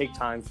going to take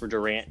time for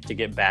Durant to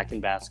get back in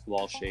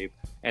basketball shape,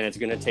 and it's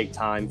going to take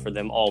time for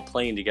them all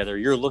playing together.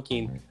 You're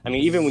looking, I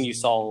mean, even when you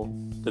saw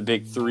the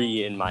big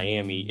three in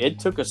Miami, it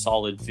took a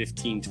solid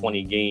 15,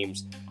 20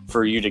 games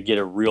for you to get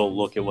a real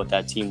look at what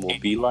that team will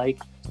be like.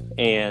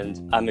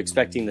 And I'm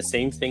expecting the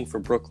same thing for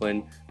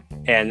Brooklyn,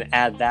 and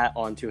add that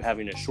onto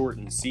having a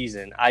shortened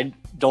season. I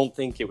don't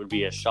think it would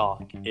be a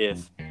shock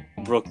if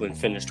Brooklyn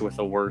finished with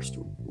a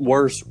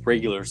worse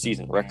regular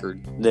season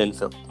record than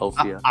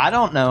Philadelphia. I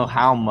don't know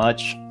how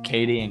much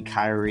Katie and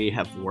Kyrie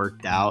have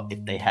worked out,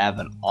 if they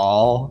haven't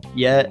all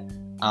yet.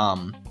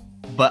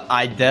 But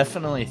I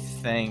definitely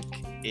think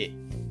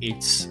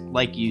it's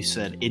like you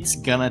said, it's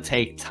gonna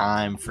take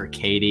time for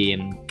Katie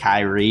and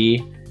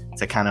Kyrie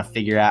to kind of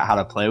figure out how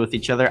to play with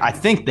each other. I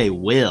think they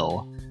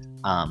will,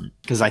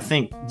 because I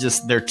think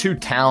just they're too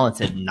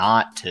talented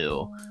not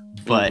to.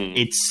 But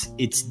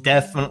it's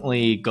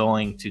definitely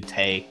going to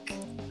take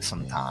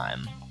some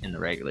time in the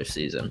regular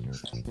season.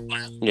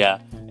 Yeah,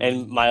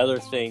 and my other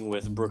thing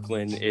with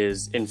Brooklyn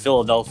is in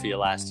Philadelphia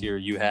last year,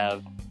 you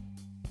have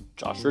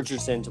Josh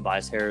Richardson,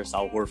 Tobias Harris,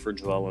 Al Horford,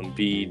 Joel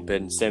Embiid,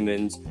 Ben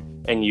Simmons,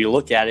 and you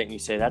look at it and you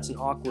say that's an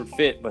awkward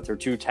fit, but they're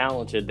too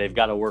talented. They've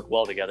got to work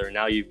well together. And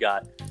now you've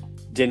got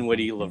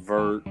Dinwiddie,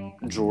 LeVert,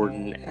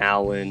 Jordan,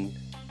 Allen,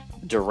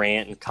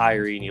 Durant, and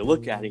Kyrie, and you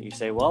look at it and you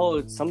say,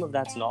 well, some of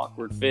that's an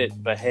awkward fit,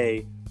 but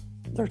hey,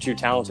 they're too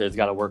talented. It's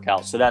got to work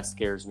out. So that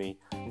scares me.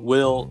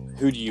 Will,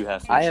 who do you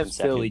have? I have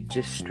second? Philly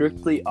just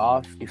strictly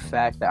off the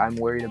fact that I'm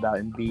worried about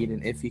Embiid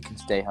and if he can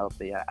stay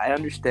healthy. I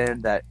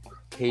understand that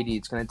Katie,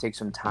 it's going to take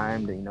some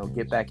time to,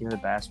 get back into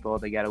the basketball.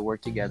 They got to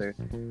work together.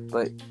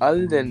 But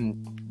other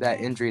than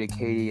that injury to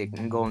Katie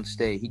and Golden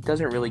State, he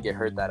doesn't really get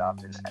hurt that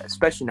often,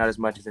 especially not as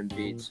much as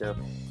Embiid. So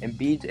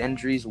Embiid's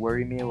injuries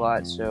worry me a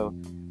lot. So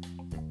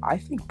I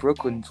think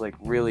Brooklyn's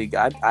really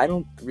good. I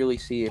don't really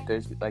see if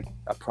there's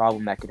a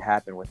problem that could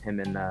happen with him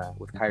and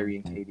with Kyrie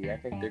and Katie. I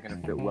think they're going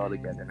to fit well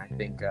together, and I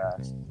think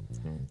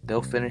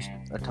they'll finish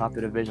atop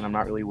the division. I'm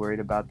not really worried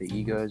about the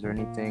egos or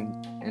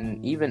anything.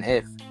 And even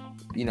if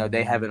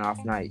they have an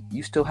off night,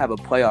 you still have a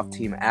playoff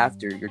team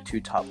after your two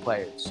top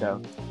players.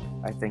 So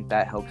I think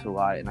that helps a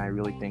lot, and I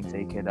really think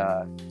they could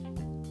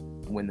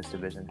win this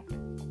division.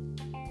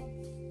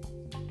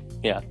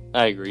 Yeah,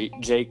 I agree.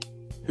 Jake,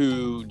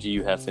 who do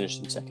you have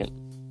finishing second?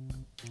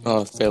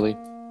 Philly.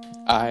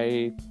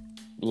 I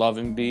love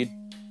Embiid.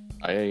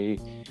 I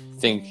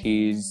think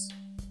he's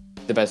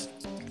the best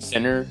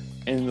center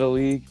in the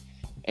league.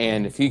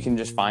 And if he can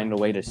just find a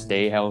way to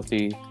stay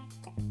healthy,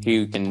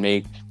 he can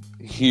make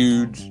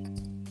huge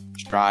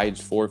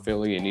strides for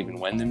Philly and even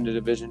win them the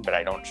division. But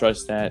I don't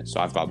trust that. So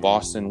I've got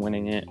Boston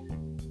winning it.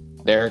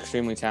 they're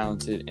extremely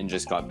talented and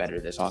just got better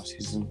this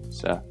offseason.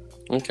 So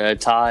Okay,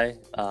 Ty.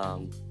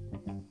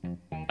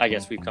 I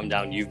guess we've come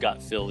down. You've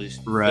got Philly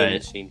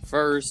finishing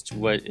first.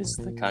 What is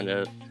the kind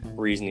of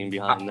reasoning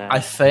behind that? I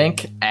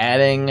think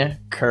adding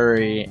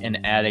Curry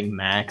and adding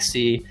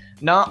Maxey,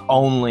 not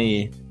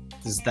only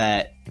does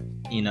that,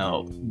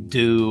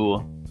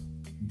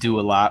 do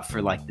a lot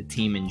for like the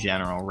team in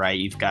general, right?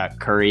 You've got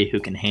Curry who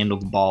can handle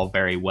the ball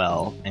very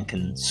well and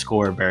can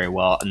score very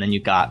well, and then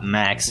you've got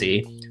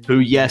Maxey, who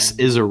yes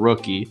is a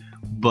rookie,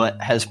 but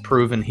has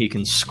proven he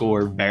can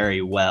score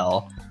very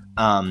well.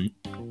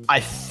 I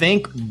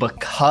think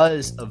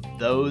because of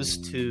those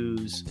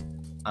two's,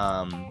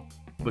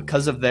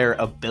 because of their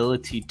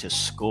ability to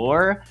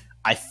score,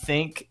 I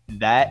think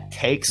that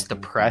takes the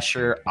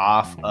pressure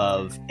off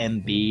of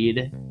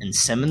Embiid and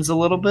Simmons a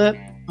little bit.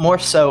 More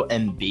so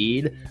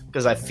Embiid,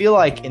 because I feel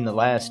like in the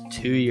last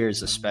 2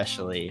 years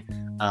especially,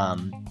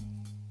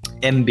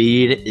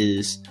 Embiid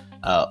is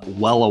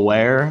well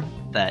aware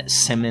that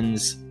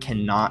Simmons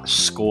cannot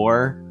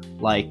score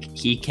like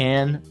he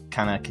can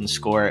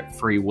score at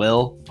free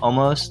will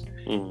almost.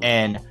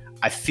 And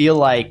I feel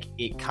like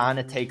it kind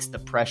of takes the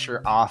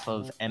pressure off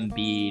of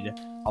Embiid,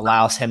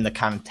 allows him to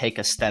kind of take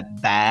a step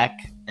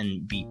back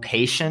and be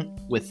patient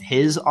with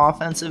his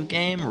offensive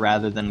game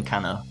rather than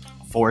kind of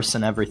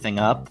forcing everything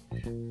up.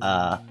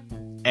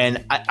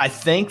 And I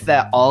think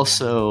that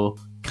also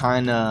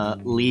kind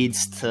of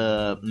leads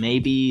to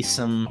maybe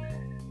some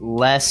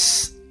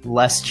less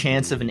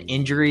chance of an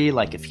injury.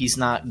 Like if he's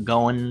not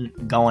going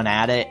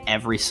at it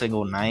every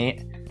single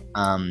night,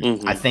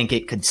 I think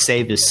it could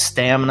save his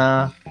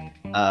stamina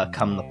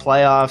come the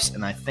playoffs,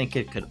 and I think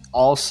it could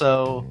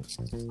also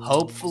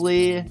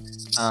hopefully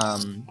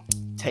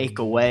take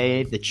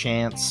away the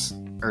chance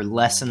or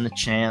lessen the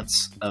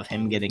chance of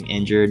him getting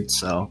injured.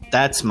 So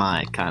that's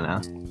my kind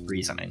of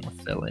reasoning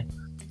with Philly.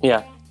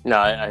 Yeah, no,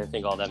 I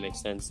think all that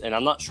makes sense. And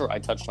I'm not sure I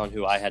touched on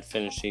who I had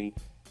finishing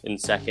in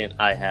second.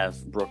 I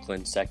have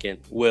Brooklyn second.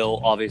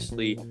 Will,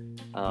 obviously,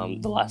 the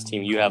last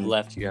team you have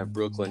left, you have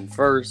Brooklyn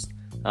first.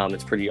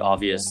 It's pretty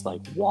obvious,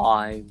 like,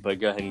 why, but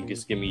go ahead and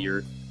just give me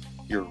your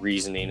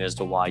reasoning as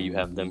to why you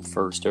have them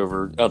first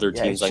over other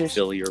teams like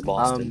Philly or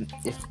Boston.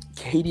 If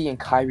KD and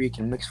Kyrie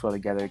can mix well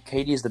together,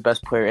 KD is the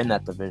best player in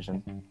that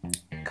division.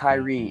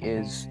 Kyrie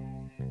is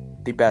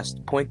the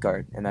best point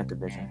guard in that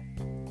division.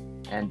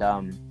 And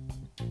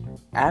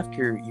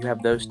after you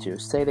have those two,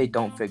 say they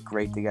don't fit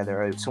great together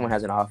or if someone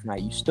has an off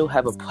night, you still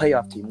have a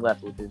playoff team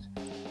left, which is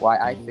why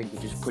I think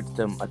it just puts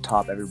them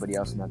atop everybody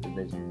else in that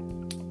division.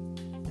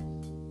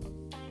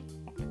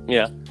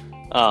 Yeah.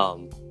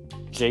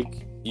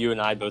 Jake, you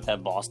and I both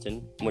have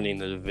Boston winning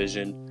the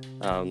division.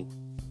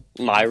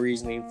 My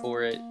reasoning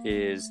for it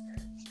is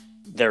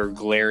their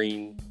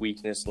glaring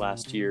weakness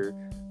last year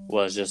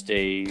was just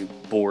a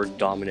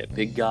board-dominant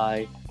big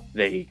guy.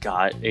 They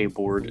got a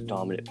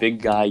board-dominant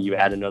big guy. You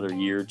add another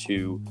year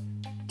to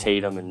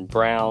Tatum and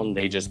Brown,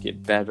 they just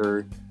get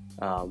better.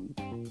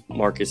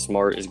 Marcus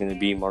Smart is going to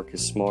be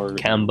Marcus Smart.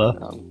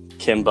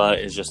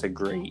 Kemba is just a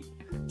great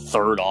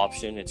third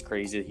option. It's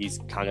crazy that he's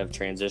kind of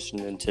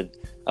transitioned into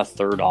a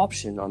third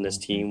option on this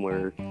team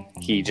where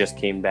he just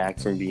came back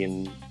from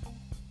being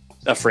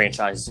a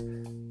franchise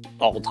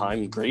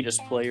all-time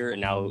greatest player,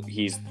 and now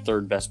he's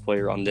third best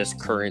player on this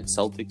current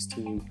Celtics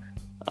team.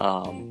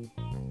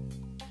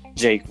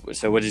 Jake,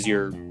 so what is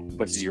your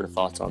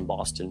thoughts on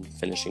Boston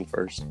finishing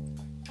first?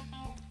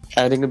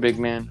 Adding a big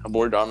man, a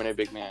board-dominant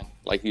big man,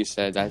 like you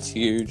said, that's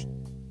huge.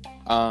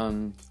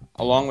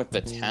 Along with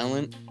the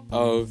talent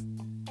of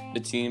the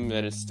team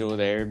that is still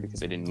there because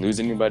they didn't lose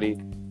anybody,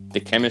 the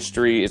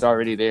chemistry is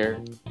already there,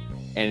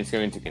 and it's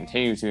going to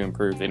continue to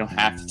improve. They don't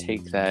have to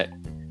take that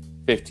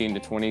 15 to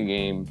 20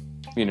 game,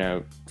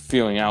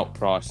 feeling out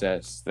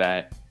process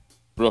that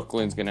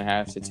Brooklyn's going to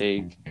have to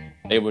take.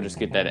 They will just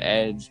get that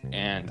edge,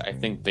 and I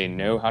think they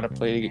know how to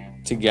play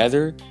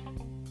together,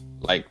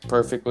 like,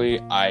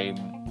 perfectly. I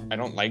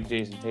don't like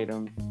Jason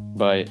Tatum,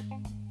 but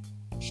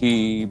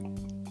he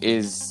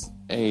is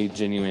a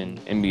genuine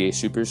NBA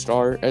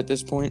superstar at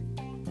this point.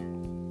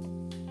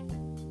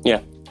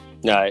 Yeah,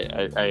 no,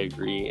 I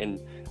agree, and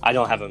I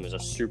don't have him as a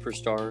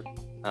superstar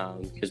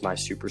because my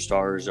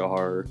superstars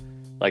are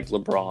like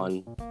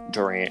LeBron,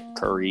 Durant,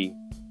 Curry,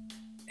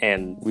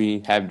 and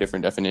we have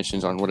different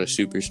definitions on what a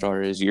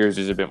superstar is. Yours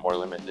is a bit more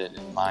limited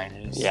than mine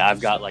is. Yeah,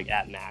 I've got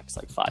at max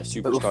 5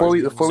 superstars. But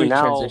before we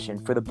transition,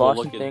 for the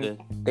Boston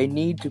thing, they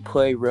need to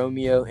play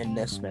Romeo and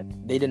Nesmith.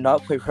 They did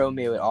not play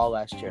Romeo at all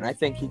last year, and I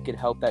think he could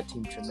help that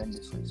team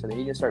tremendously. So they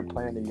need to start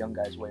playing their young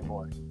guys way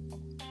more.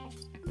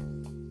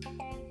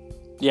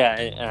 Yeah,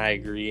 and I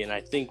agree, and I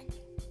think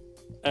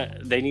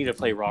they need to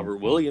play Robert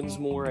Williams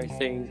more, I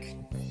think.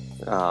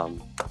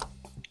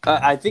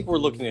 I think we're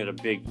looking at a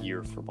big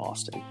year for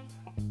Boston.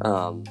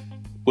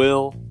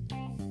 Will,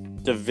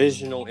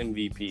 divisional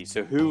MVP.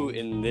 So who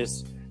in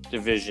this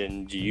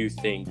division do you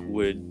think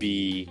would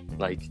be,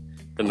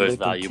 the most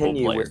valuable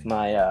player? With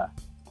my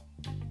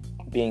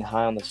being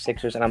high on the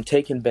Sixers, and I'm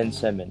taking Ben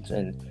Simmons,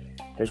 and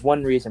there's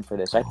one reason for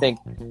this. I think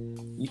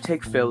you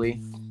take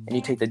Philly, and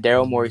you take the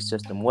Daryl Morey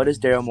system. What does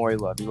Daryl Morey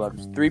love? He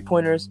loves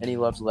 3-pointers and he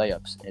loves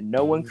layups. And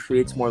no one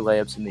creates more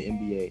layups in the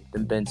NBA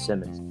than Ben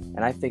Simmons.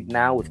 And I think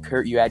now with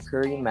you add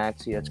Curry and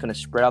Maxey, that's going to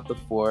spread out the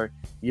floor.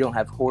 You don't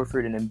have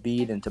Horford and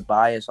Embiid and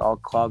Tobias all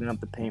clogging up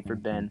the paint for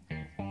Ben.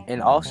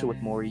 And also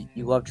with Morey,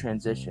 you love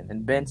transition.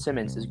 And Ben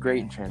Simmons is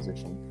great in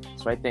transition.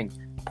 So I think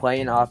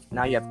playing off,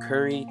 now you have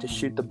Curry to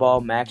shoot the ball,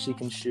 Maxey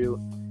can shoot.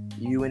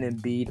 You and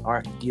Embiid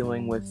aren't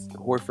dealing with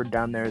Horford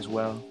down there as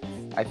well.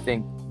 I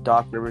think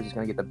Doc Rivers is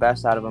going to get the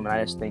best out of him, and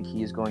I just think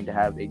he is going to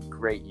have a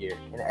great year.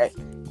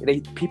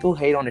 And people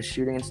hate on his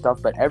shooting and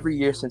stuff, but every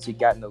year since he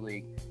got in the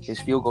league, his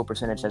field goal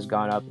percentage has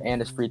gone up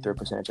and his free throw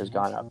percentage has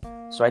gone up.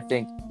 So I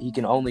think he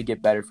can only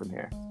get better from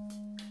here.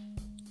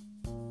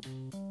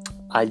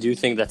 I do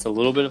think that's a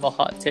little bit of a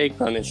hot take,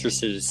 but I'm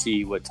interested to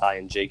see what Ty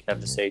and Jake have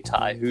to say.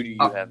 Ty, who do you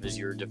have as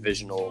your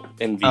divisional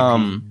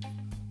MVP?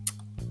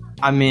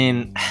 I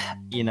mean,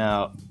 you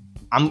know,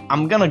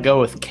 I'm gonna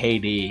go with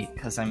KD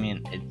because I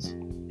mean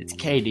it's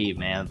KD,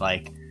 man.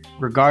 Like,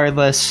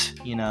 regardless,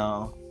 you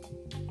know,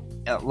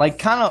 like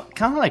kind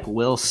of like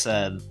Will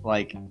said,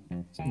 like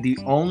the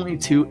only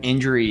 2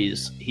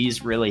 injuries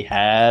he's really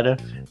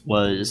had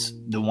was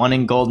the one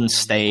in Golden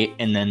State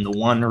and then the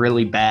one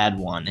really bad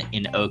one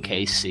in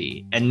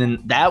OKC, and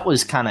then that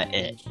was kind of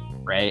it,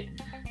 right?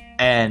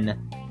 And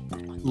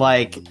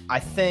like I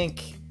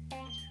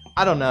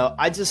don't know,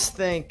 I just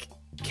think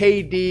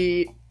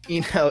KD,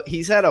 you know,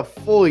 he's had a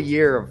full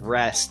year of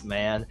rest,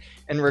 man.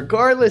 And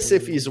regardless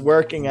if he's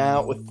working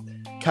out with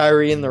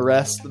Kyrie and the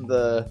rest of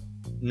the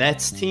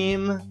Nets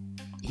team,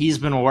 he's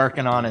been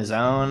working on his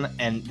own.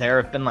 And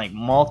there have been like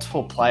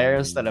multiple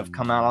players that have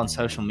come out on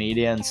social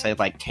media and say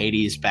like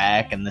KD's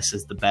back and this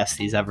is the best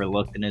he's ever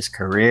looked in his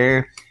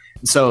career.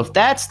 And so if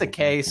that's the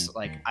case,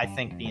 like I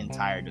think the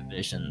entire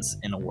division's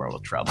in a world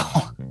of trouble.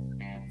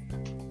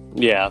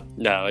 Yeah,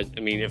 no, I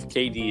mean, if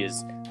KD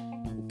is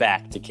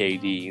back to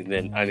KD,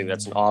 then I think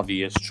that's an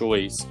obvious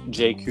choice.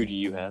 Jake, who do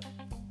you have?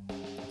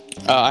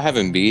 I have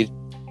Embiid.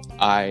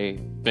 I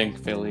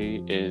think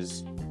Philly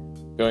is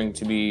going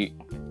to be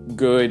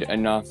good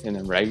enough in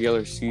the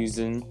regular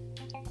season.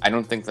 I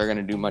don't think they're going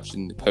to do much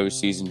in the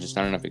postseason, just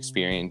not enough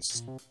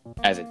experience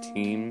as a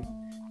team.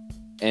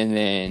 And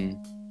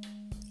then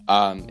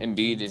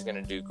Embiid is going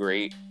to do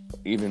great,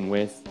 even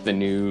with the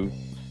new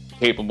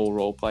capable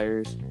role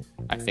players.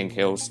 I think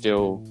he'll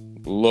still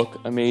look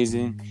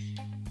amazing.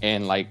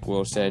 And like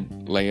Will said,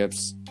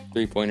 layups,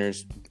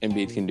 3-pointers,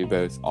 Embiid can do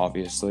both,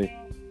 obviously.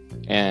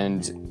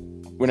 And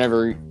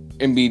whenever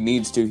Embiid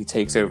needs to, he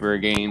takes over a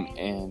game.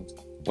 And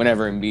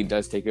whenever Embiid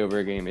does take over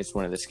a game, it's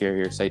one of the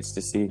scarier sights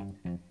to see.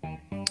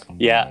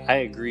 Yeah, I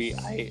agree.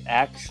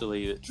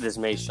 This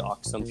may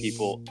shock some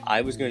people.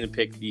 I was going to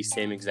pick the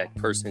same exact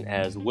person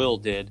as Will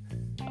did.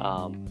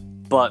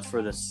 But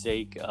for the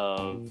sake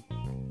of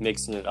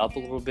mixing it up a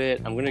little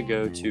bit, I'm going to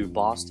go to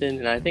Boston.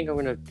 And I think I'm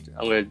going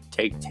to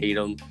take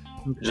Tatum.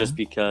 Okay. Just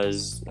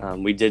because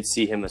we did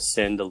see him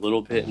ascend a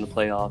little bit in the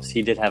playoffs.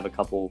 He did have a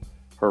couple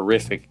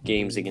horrific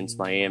games against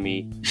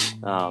Miami,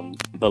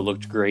 but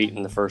looked great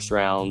in the first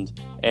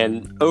round.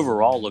 And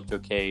overall looked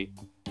okay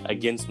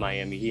against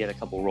Miami. He had a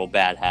couple real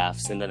bad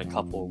halves and then a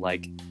couple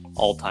like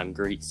all-time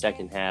great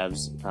second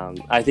halves.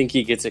 I think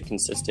he gets it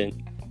consistent,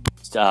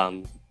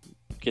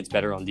 gets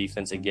better on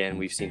defense again.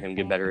 We've seen him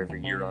get better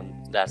every year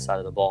on that side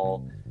of the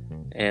ball.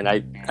 And I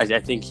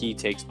think he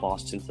takes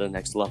Boston to the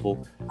next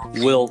level.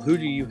 Will, who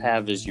do you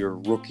have as your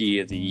rookie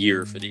of the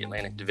year for the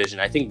Atlantic Division?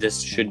 I think this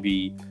should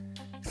be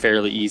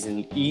fairly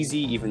easy,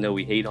 even though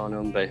we hate on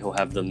him, but he'll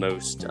have the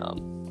most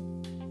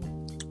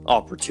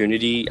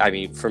opportunity. I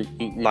mean,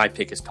 my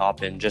pick is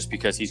Toppin, just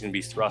because he's going to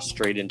be thrust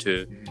straight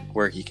into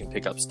where he can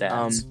pick up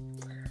stats.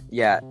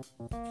 Yeah,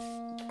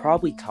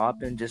 probably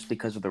Toppin just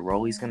because of the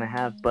role he's going to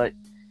have. But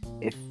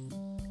if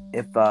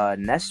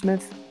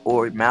Nesmith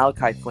or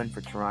Malachi Flynn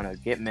for Toronto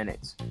get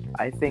minutes,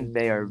 I think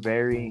they are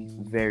very,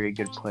 very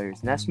good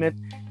players. Nesmith,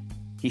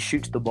 he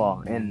shoots the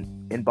ball.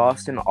 And in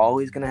Boston, all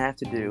he's going to have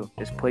to do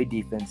is play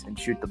defense and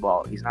shoot the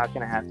ball. He's not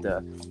going to have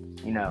to,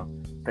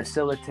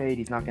 facilitate.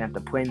 He's not going to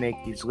have to play make.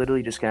 He's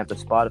literally just going to have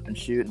to spot up and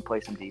shoot and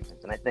play some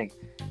defense. And I think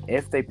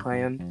if they play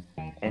him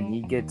and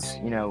he gets,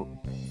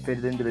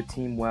 fitted into the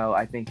team well,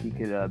 I think he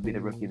could be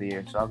the rookie of the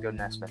year. So I'll go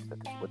Nesmith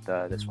with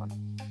this one.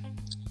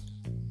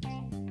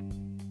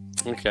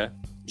 Okay.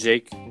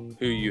 Jake,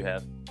 who you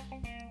have?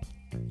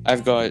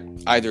 I've got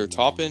either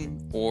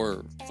Toppin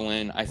or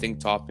Flynn. I think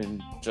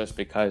Toppin just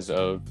because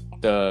of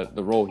the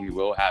role he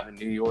will have in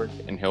New York,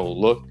 and he'll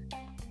look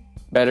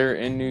better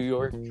in New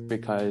York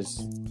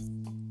because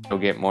he'll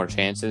get more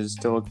chances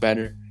to look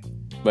better.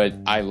 But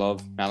I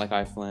love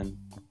Malachi Flynn.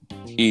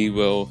 He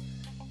will,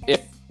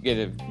 if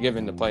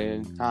given the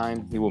playing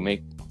time, he will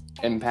make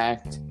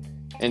impact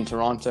in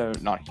Toronto.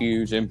 Not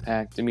huge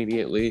impact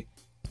immediately,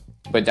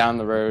 but down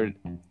the road,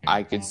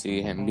 I could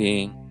see him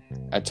being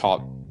a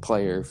top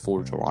player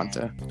for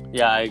Toronto.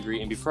 Yeah, I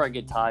agree. And before I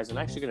get ties, I'm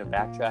actually going to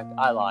backtrack.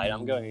 I lied.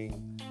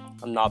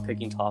 I'm not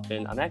picking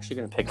Toppin. I'm actually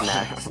going to pick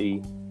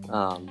Maxey.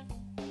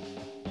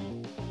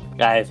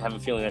 I have a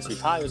feeling that's who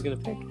Ty was going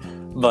to pick.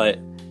 But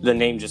the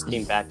name just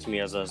came back to me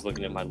as I was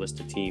looking at my list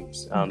of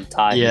teams.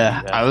 Ty.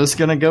 Yeah, I was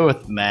going to go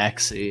with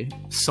Maxey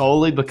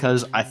solely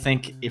because I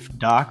think if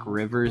Doc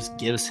Rivers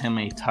gives him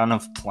a ton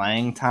of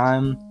playing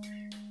time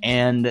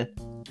and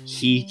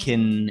he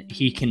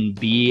can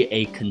be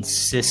a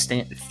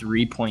consistent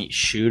 3-point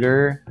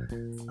shooter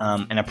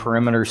and a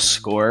perimeter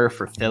scorer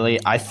for Philly,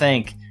 I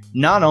think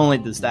not only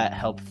does that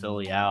help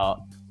Philly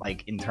out,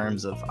 like in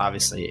terms of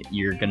obviously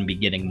you're going to be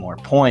getting more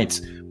points,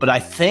 but I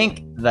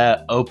think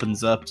that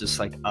opens up just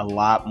like a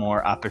lot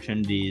more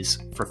opportunities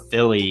for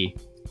Philly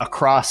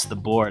across the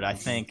board. I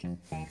think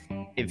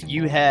if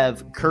you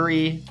have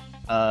Curry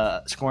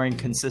scoring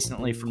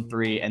consistently from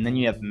 3, and then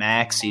you have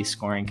Maxey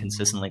scoring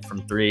consistently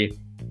from 3,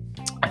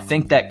 I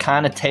think that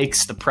kind of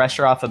takes the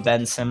pressure off of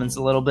Ben Simmons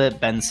a little bit.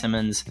 Ben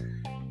Simmons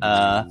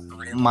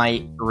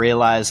might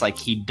realize like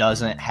he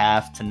doesn't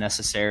have to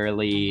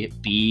necessarily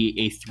be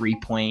a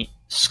 3-point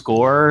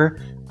scorer.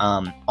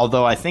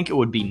 Although I think it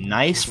would be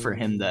nice for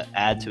him to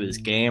add to his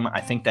game. I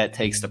think that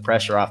takes the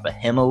pressure off of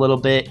him a little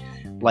bit.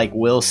 Like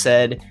Will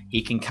said,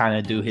 he can kind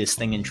of do his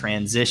thing in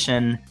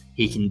transition.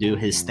 He can do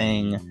his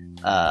thing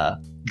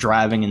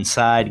driving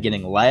inside,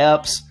 getting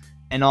layups.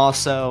 And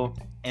also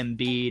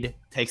Embiid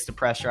takes the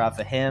pressure off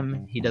of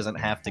him. He doesn't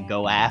have to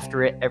go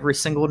after it every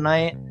single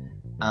night.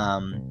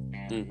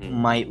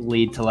 Might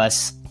lead to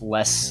less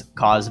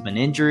cause of an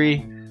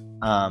injury.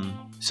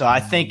 So I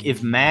think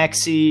if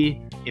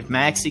Maxey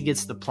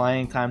gets the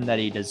playing time that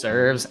he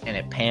deserves and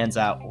it pans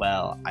out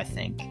well, I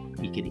think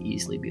he could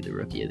easily be the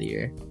Rookie of the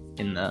Year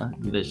in the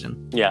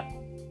division. Yeah.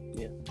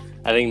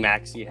 I think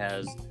Maxey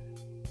has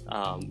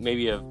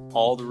maybe of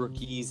all the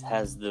rookies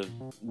has the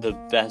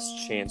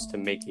best chance to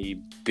make a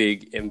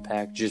big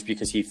impact just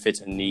because he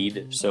fits a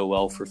need so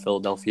well for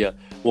Philadelphia.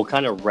 We'll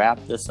kind of wrap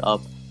this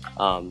up.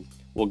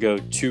 We'll go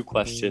 2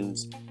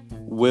 questions.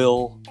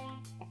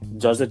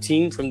 Does a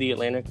team from the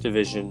Atlantic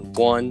Division,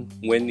 1,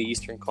 win the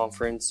Eastern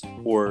Conference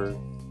or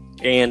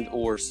win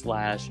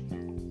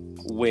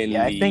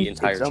the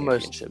entire it's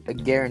almost championship? a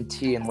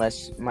guarantee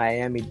unless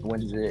Miami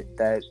wins it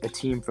that a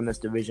team from this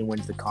division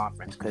wins the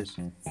conference, because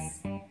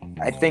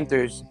I think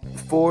there's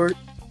 4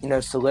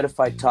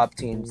 solidified top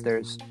teams.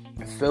 There's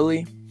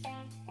Philly,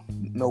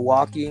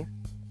 Milwaukee,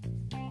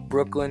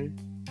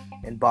 Brooklyn,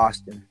 and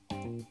Boston.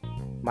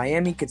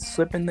 Miami could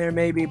slip in there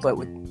maybe, but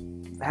with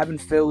having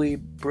Philly,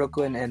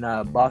 Brooklyn, and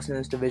Boston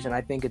in this division,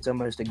 I think it's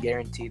almost a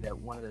guarantee that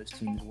one of those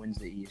teams wins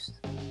the East.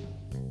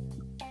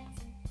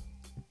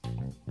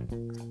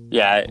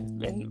 Yeah,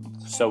 and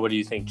so what do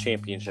you think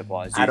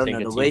championship-wise? I don't know.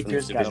 The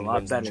Lakers got a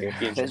lot better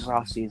this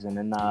offseason,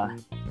 and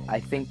I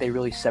think they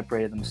really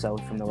separated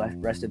themselves from the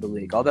rest of the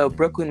league. Although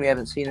Brooklyn, we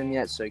haven't seen them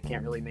yet, so you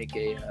can't really make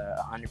a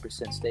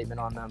 100% statement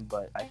on them,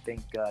 but I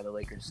think the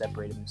Lakers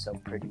separated themselves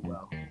pretty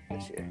well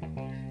this year.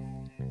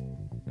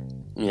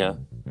 Yeah.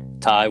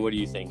 Ty, what do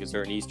you think? Is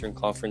there an Eastern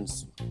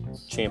Conference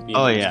champion?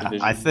 Oh, in this yeah.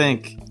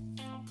 division?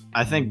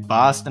 I think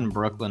Boston,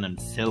 Brooklyn,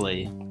 and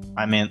Philly,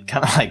 I mean,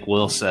 kind of like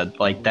Will said,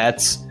 like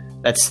that's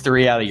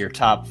 3 out of your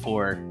top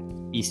 4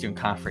 Eastern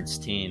Conference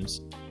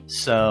teams.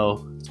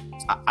 So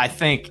I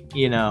think,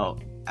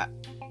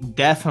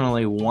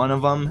 definitely one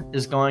of them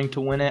is going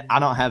to win it. I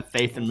don't have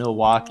faith in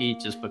Milwaukee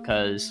just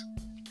because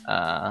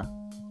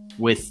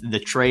with the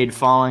trade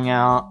falling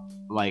out,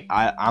 like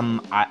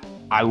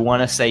I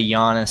want to say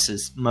Giannis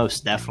is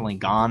most definitely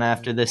gone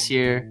after this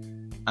year.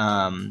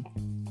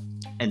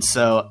 And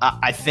so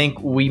I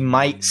think we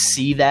might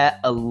see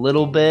that a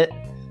little bit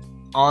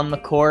on the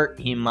court.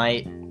 He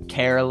might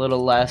care a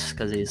little less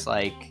because he's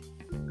like,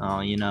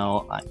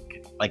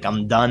 like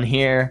I'm done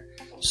here.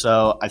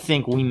 So I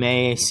think we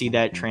may see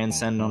that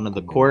transcend onto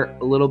the court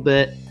a little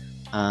bit.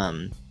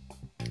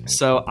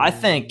 So I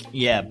think,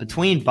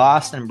 between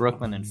Boston,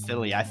 Brooklyn, and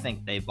Philly, I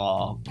think they've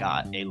all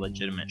got a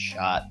legitimate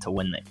shot to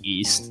win the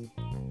East.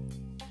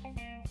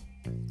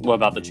 What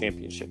about the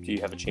championship? Do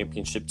you have a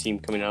championship team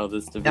coming out of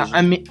this division?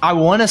 I mean, I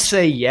want to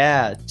say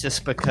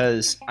just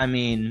because, I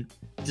mean,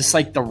 just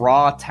like the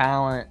raw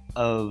talent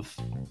of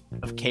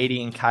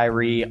Katie and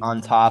Kyrie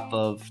on top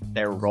of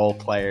their role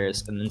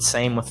players, and then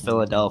same with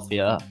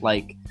Philadelphia.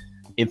 Like,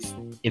 if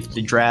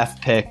the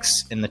draft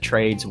picks and the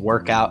trades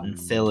work out in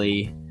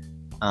Philly,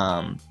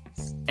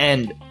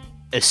 and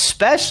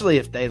especially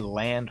if they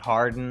land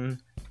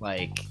Harden,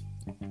 like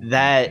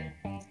that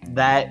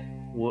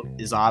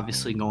is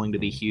obviously going to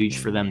be huge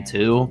for them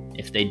too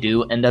if they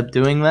do end up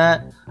doing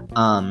that.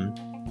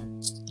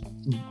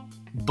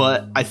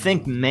 But I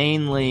think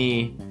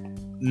mainly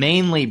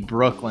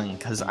Brooklyn,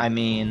 because I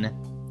mean,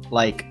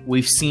 like,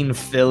 we've seen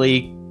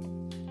Philly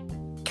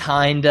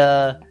kind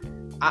of,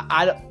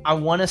 I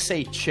want to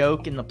say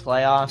choke in the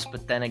playoffs,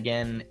 but then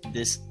again,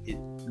 this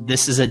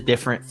is a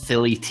different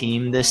Philly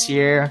team this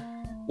year,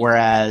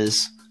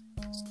 whereas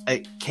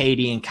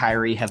Katie and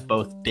Kyrie have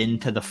both been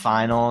to the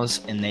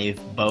finals, and they've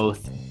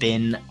both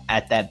been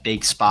at that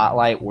big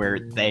spotlight where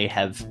they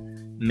have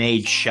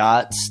made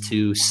shots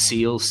to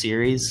seal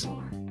series,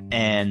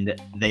 and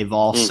they've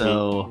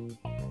also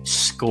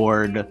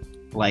scored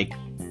like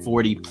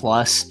 40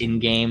 plus in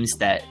games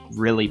that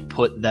really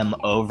put them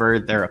over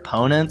their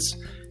opponents.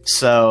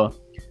 So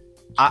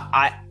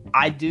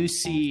I do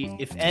see,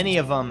 if any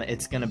of them,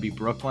 it's going to be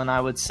Brooklyn,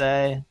 I would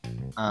say.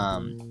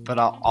 But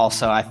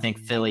I think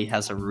Philly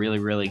has a really,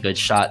 really good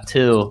shot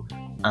too.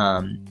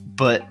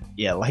 But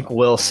yeah, like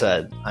Will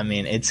said, I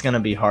mean, it's going to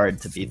be hard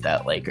to beat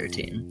that Laker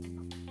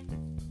team.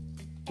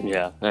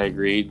 Yeah, I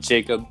agree.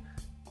 Jacob,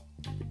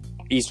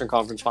 Eastern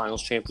Conference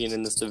Finals champion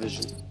in this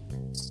division.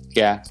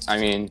 Yeah, I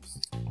mean,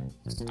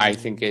 I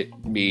think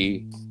it'd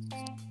be,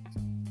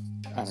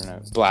 I don't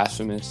know,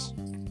 blasphemous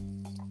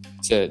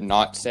to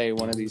not say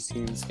one of these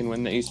teams can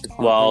win the Eastern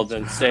Conference. Well,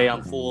 then say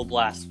I'm full of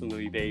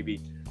blasphemy,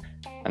 baby.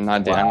 I'm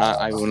not doing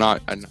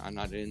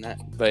that.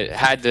 But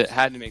had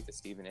to make the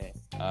Stephen A.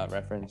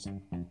 Reference.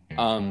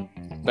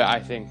 But I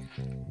think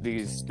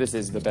this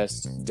is the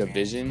best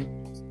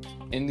division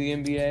in the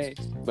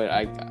NBA. But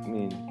I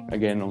mean,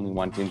 again, only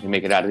one team can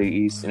make it out of the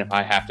East. And if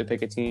I have to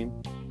pick a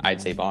team,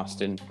 I'd say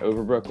Boston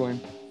over Brooklyn.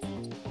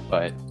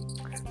 But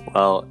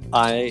well,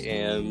 I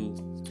am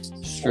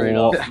straight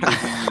off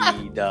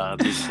the lead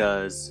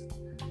because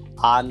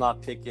I'm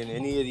not picking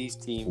any of these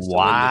teams.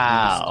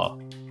 Wow.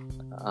 To win the East.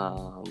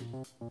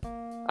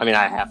 I mean,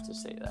 I have to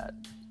say that.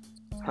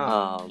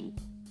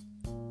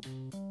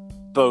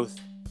 Both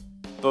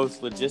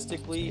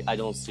logistically, I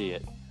don't see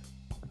it.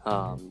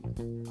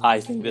 I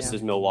think this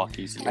is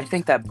Milwaukee's year. I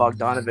think that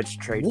Bogdanovich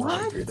trade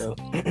fell through, though.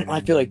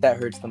 I feel like that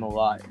hurts them a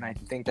lot, and I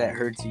think that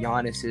hurts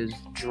Giannis's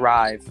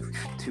drive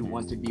to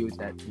want to be with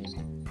that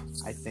team.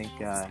 I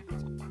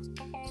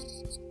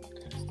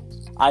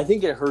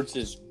think it hurts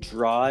his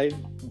drive.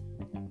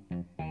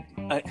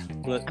 I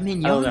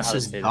mean, Giannis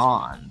is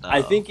gone. Though.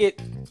 I think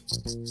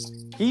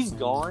he's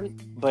gone,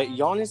 but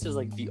Giannis is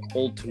like the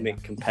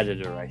ultimate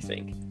competitor, I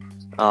think.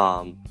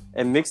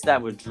 And mix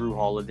that with Drew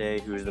Holiday,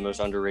 who is the most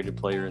underrated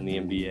player in the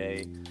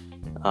NBA.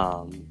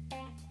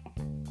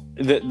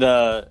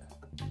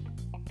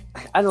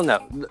 I don't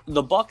know.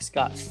 The Bucks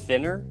got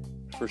thinner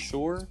for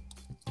sure.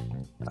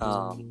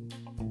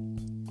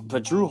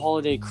 But Drew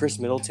Holiday, Chris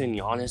Middleton,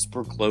 Giannis,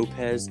 Brook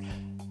Lopez,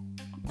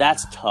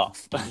 that's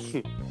tough.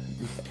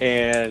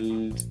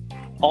 And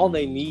all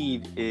they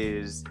need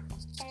is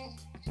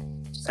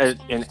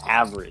an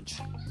average.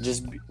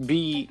 Just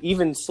be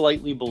even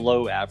slightly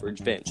below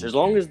average bench. As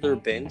long as their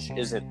bench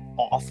isn't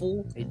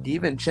awful,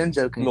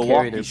 DiVincenzo can carry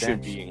Milwaukee their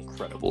should bench. be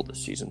incredible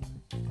this season.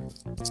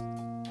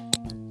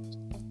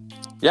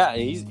 Yeah,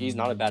 he's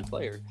not a bad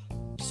player.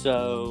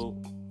 So,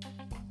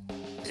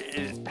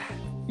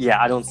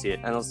 yeah, I don't see it.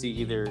 I don't see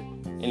either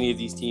any of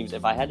these teams.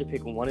 If I had to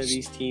pick one of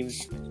these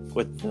teams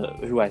with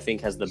who I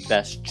think has the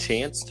best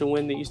chance to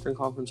win the Eastern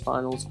Conference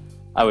Finals,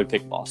 I would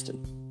pick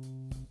Boston.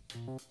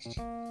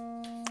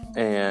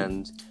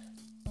 And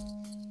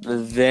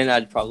then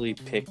I'd probably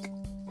pick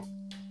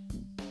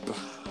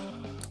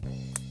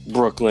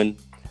Brooklyn,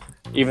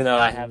 even though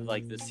I have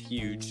like this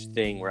huge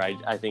thing where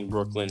I think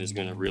Brooklyn is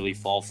going to really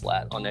fall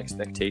flat on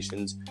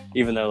expectations,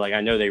 even though like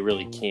I know they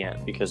really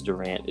can't because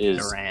Durant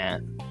is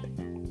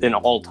an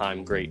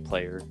all-time great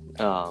player.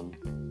 I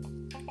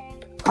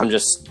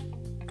just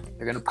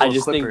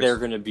think they're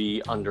going to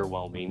be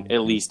underwhelming,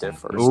 at least at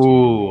first.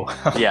 Ooh.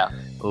 Yeah.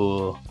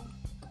 Ooh.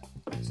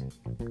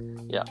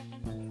 Yeah.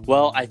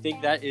 Well, I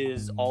think that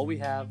is all we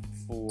have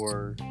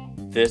for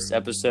this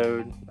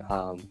episode.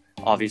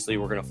 Obviously,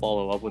 we're going to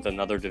follow up with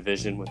another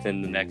division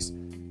within the next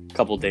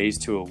couple days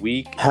to a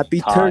week. Happy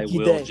Turkey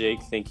Will, Day.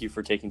 Jake, thank you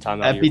for taking time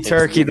out of Happy your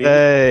Turkey Thanksgiving.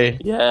 Day.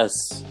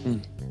 Yes.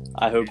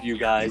 I hope you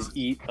guys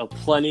eat a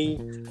plenty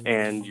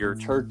and your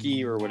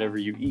turkey or whatever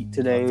you eat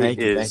today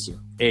is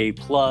A+.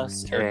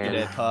 Turkey and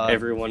Day pod.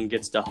 everyone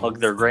gets to hug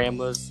their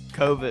grandmas.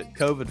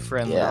 COVID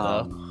friendly.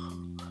 Yeah.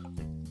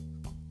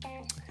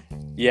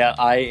 Yeah,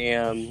 I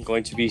am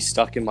going to be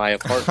stuck in my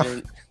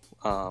apartment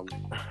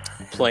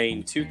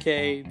playing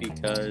 2K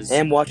because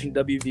And watching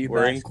WVU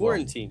we're in basketball.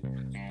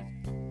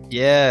 quarantine.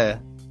 Yeah.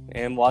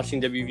 And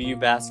watching WVU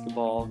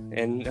basketball,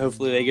 and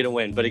hopefully they get a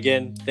win. But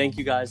again, thank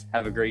you guys.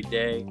 Have a great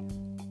day,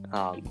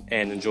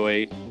 and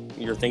enjoy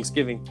your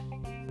Thanksgiving.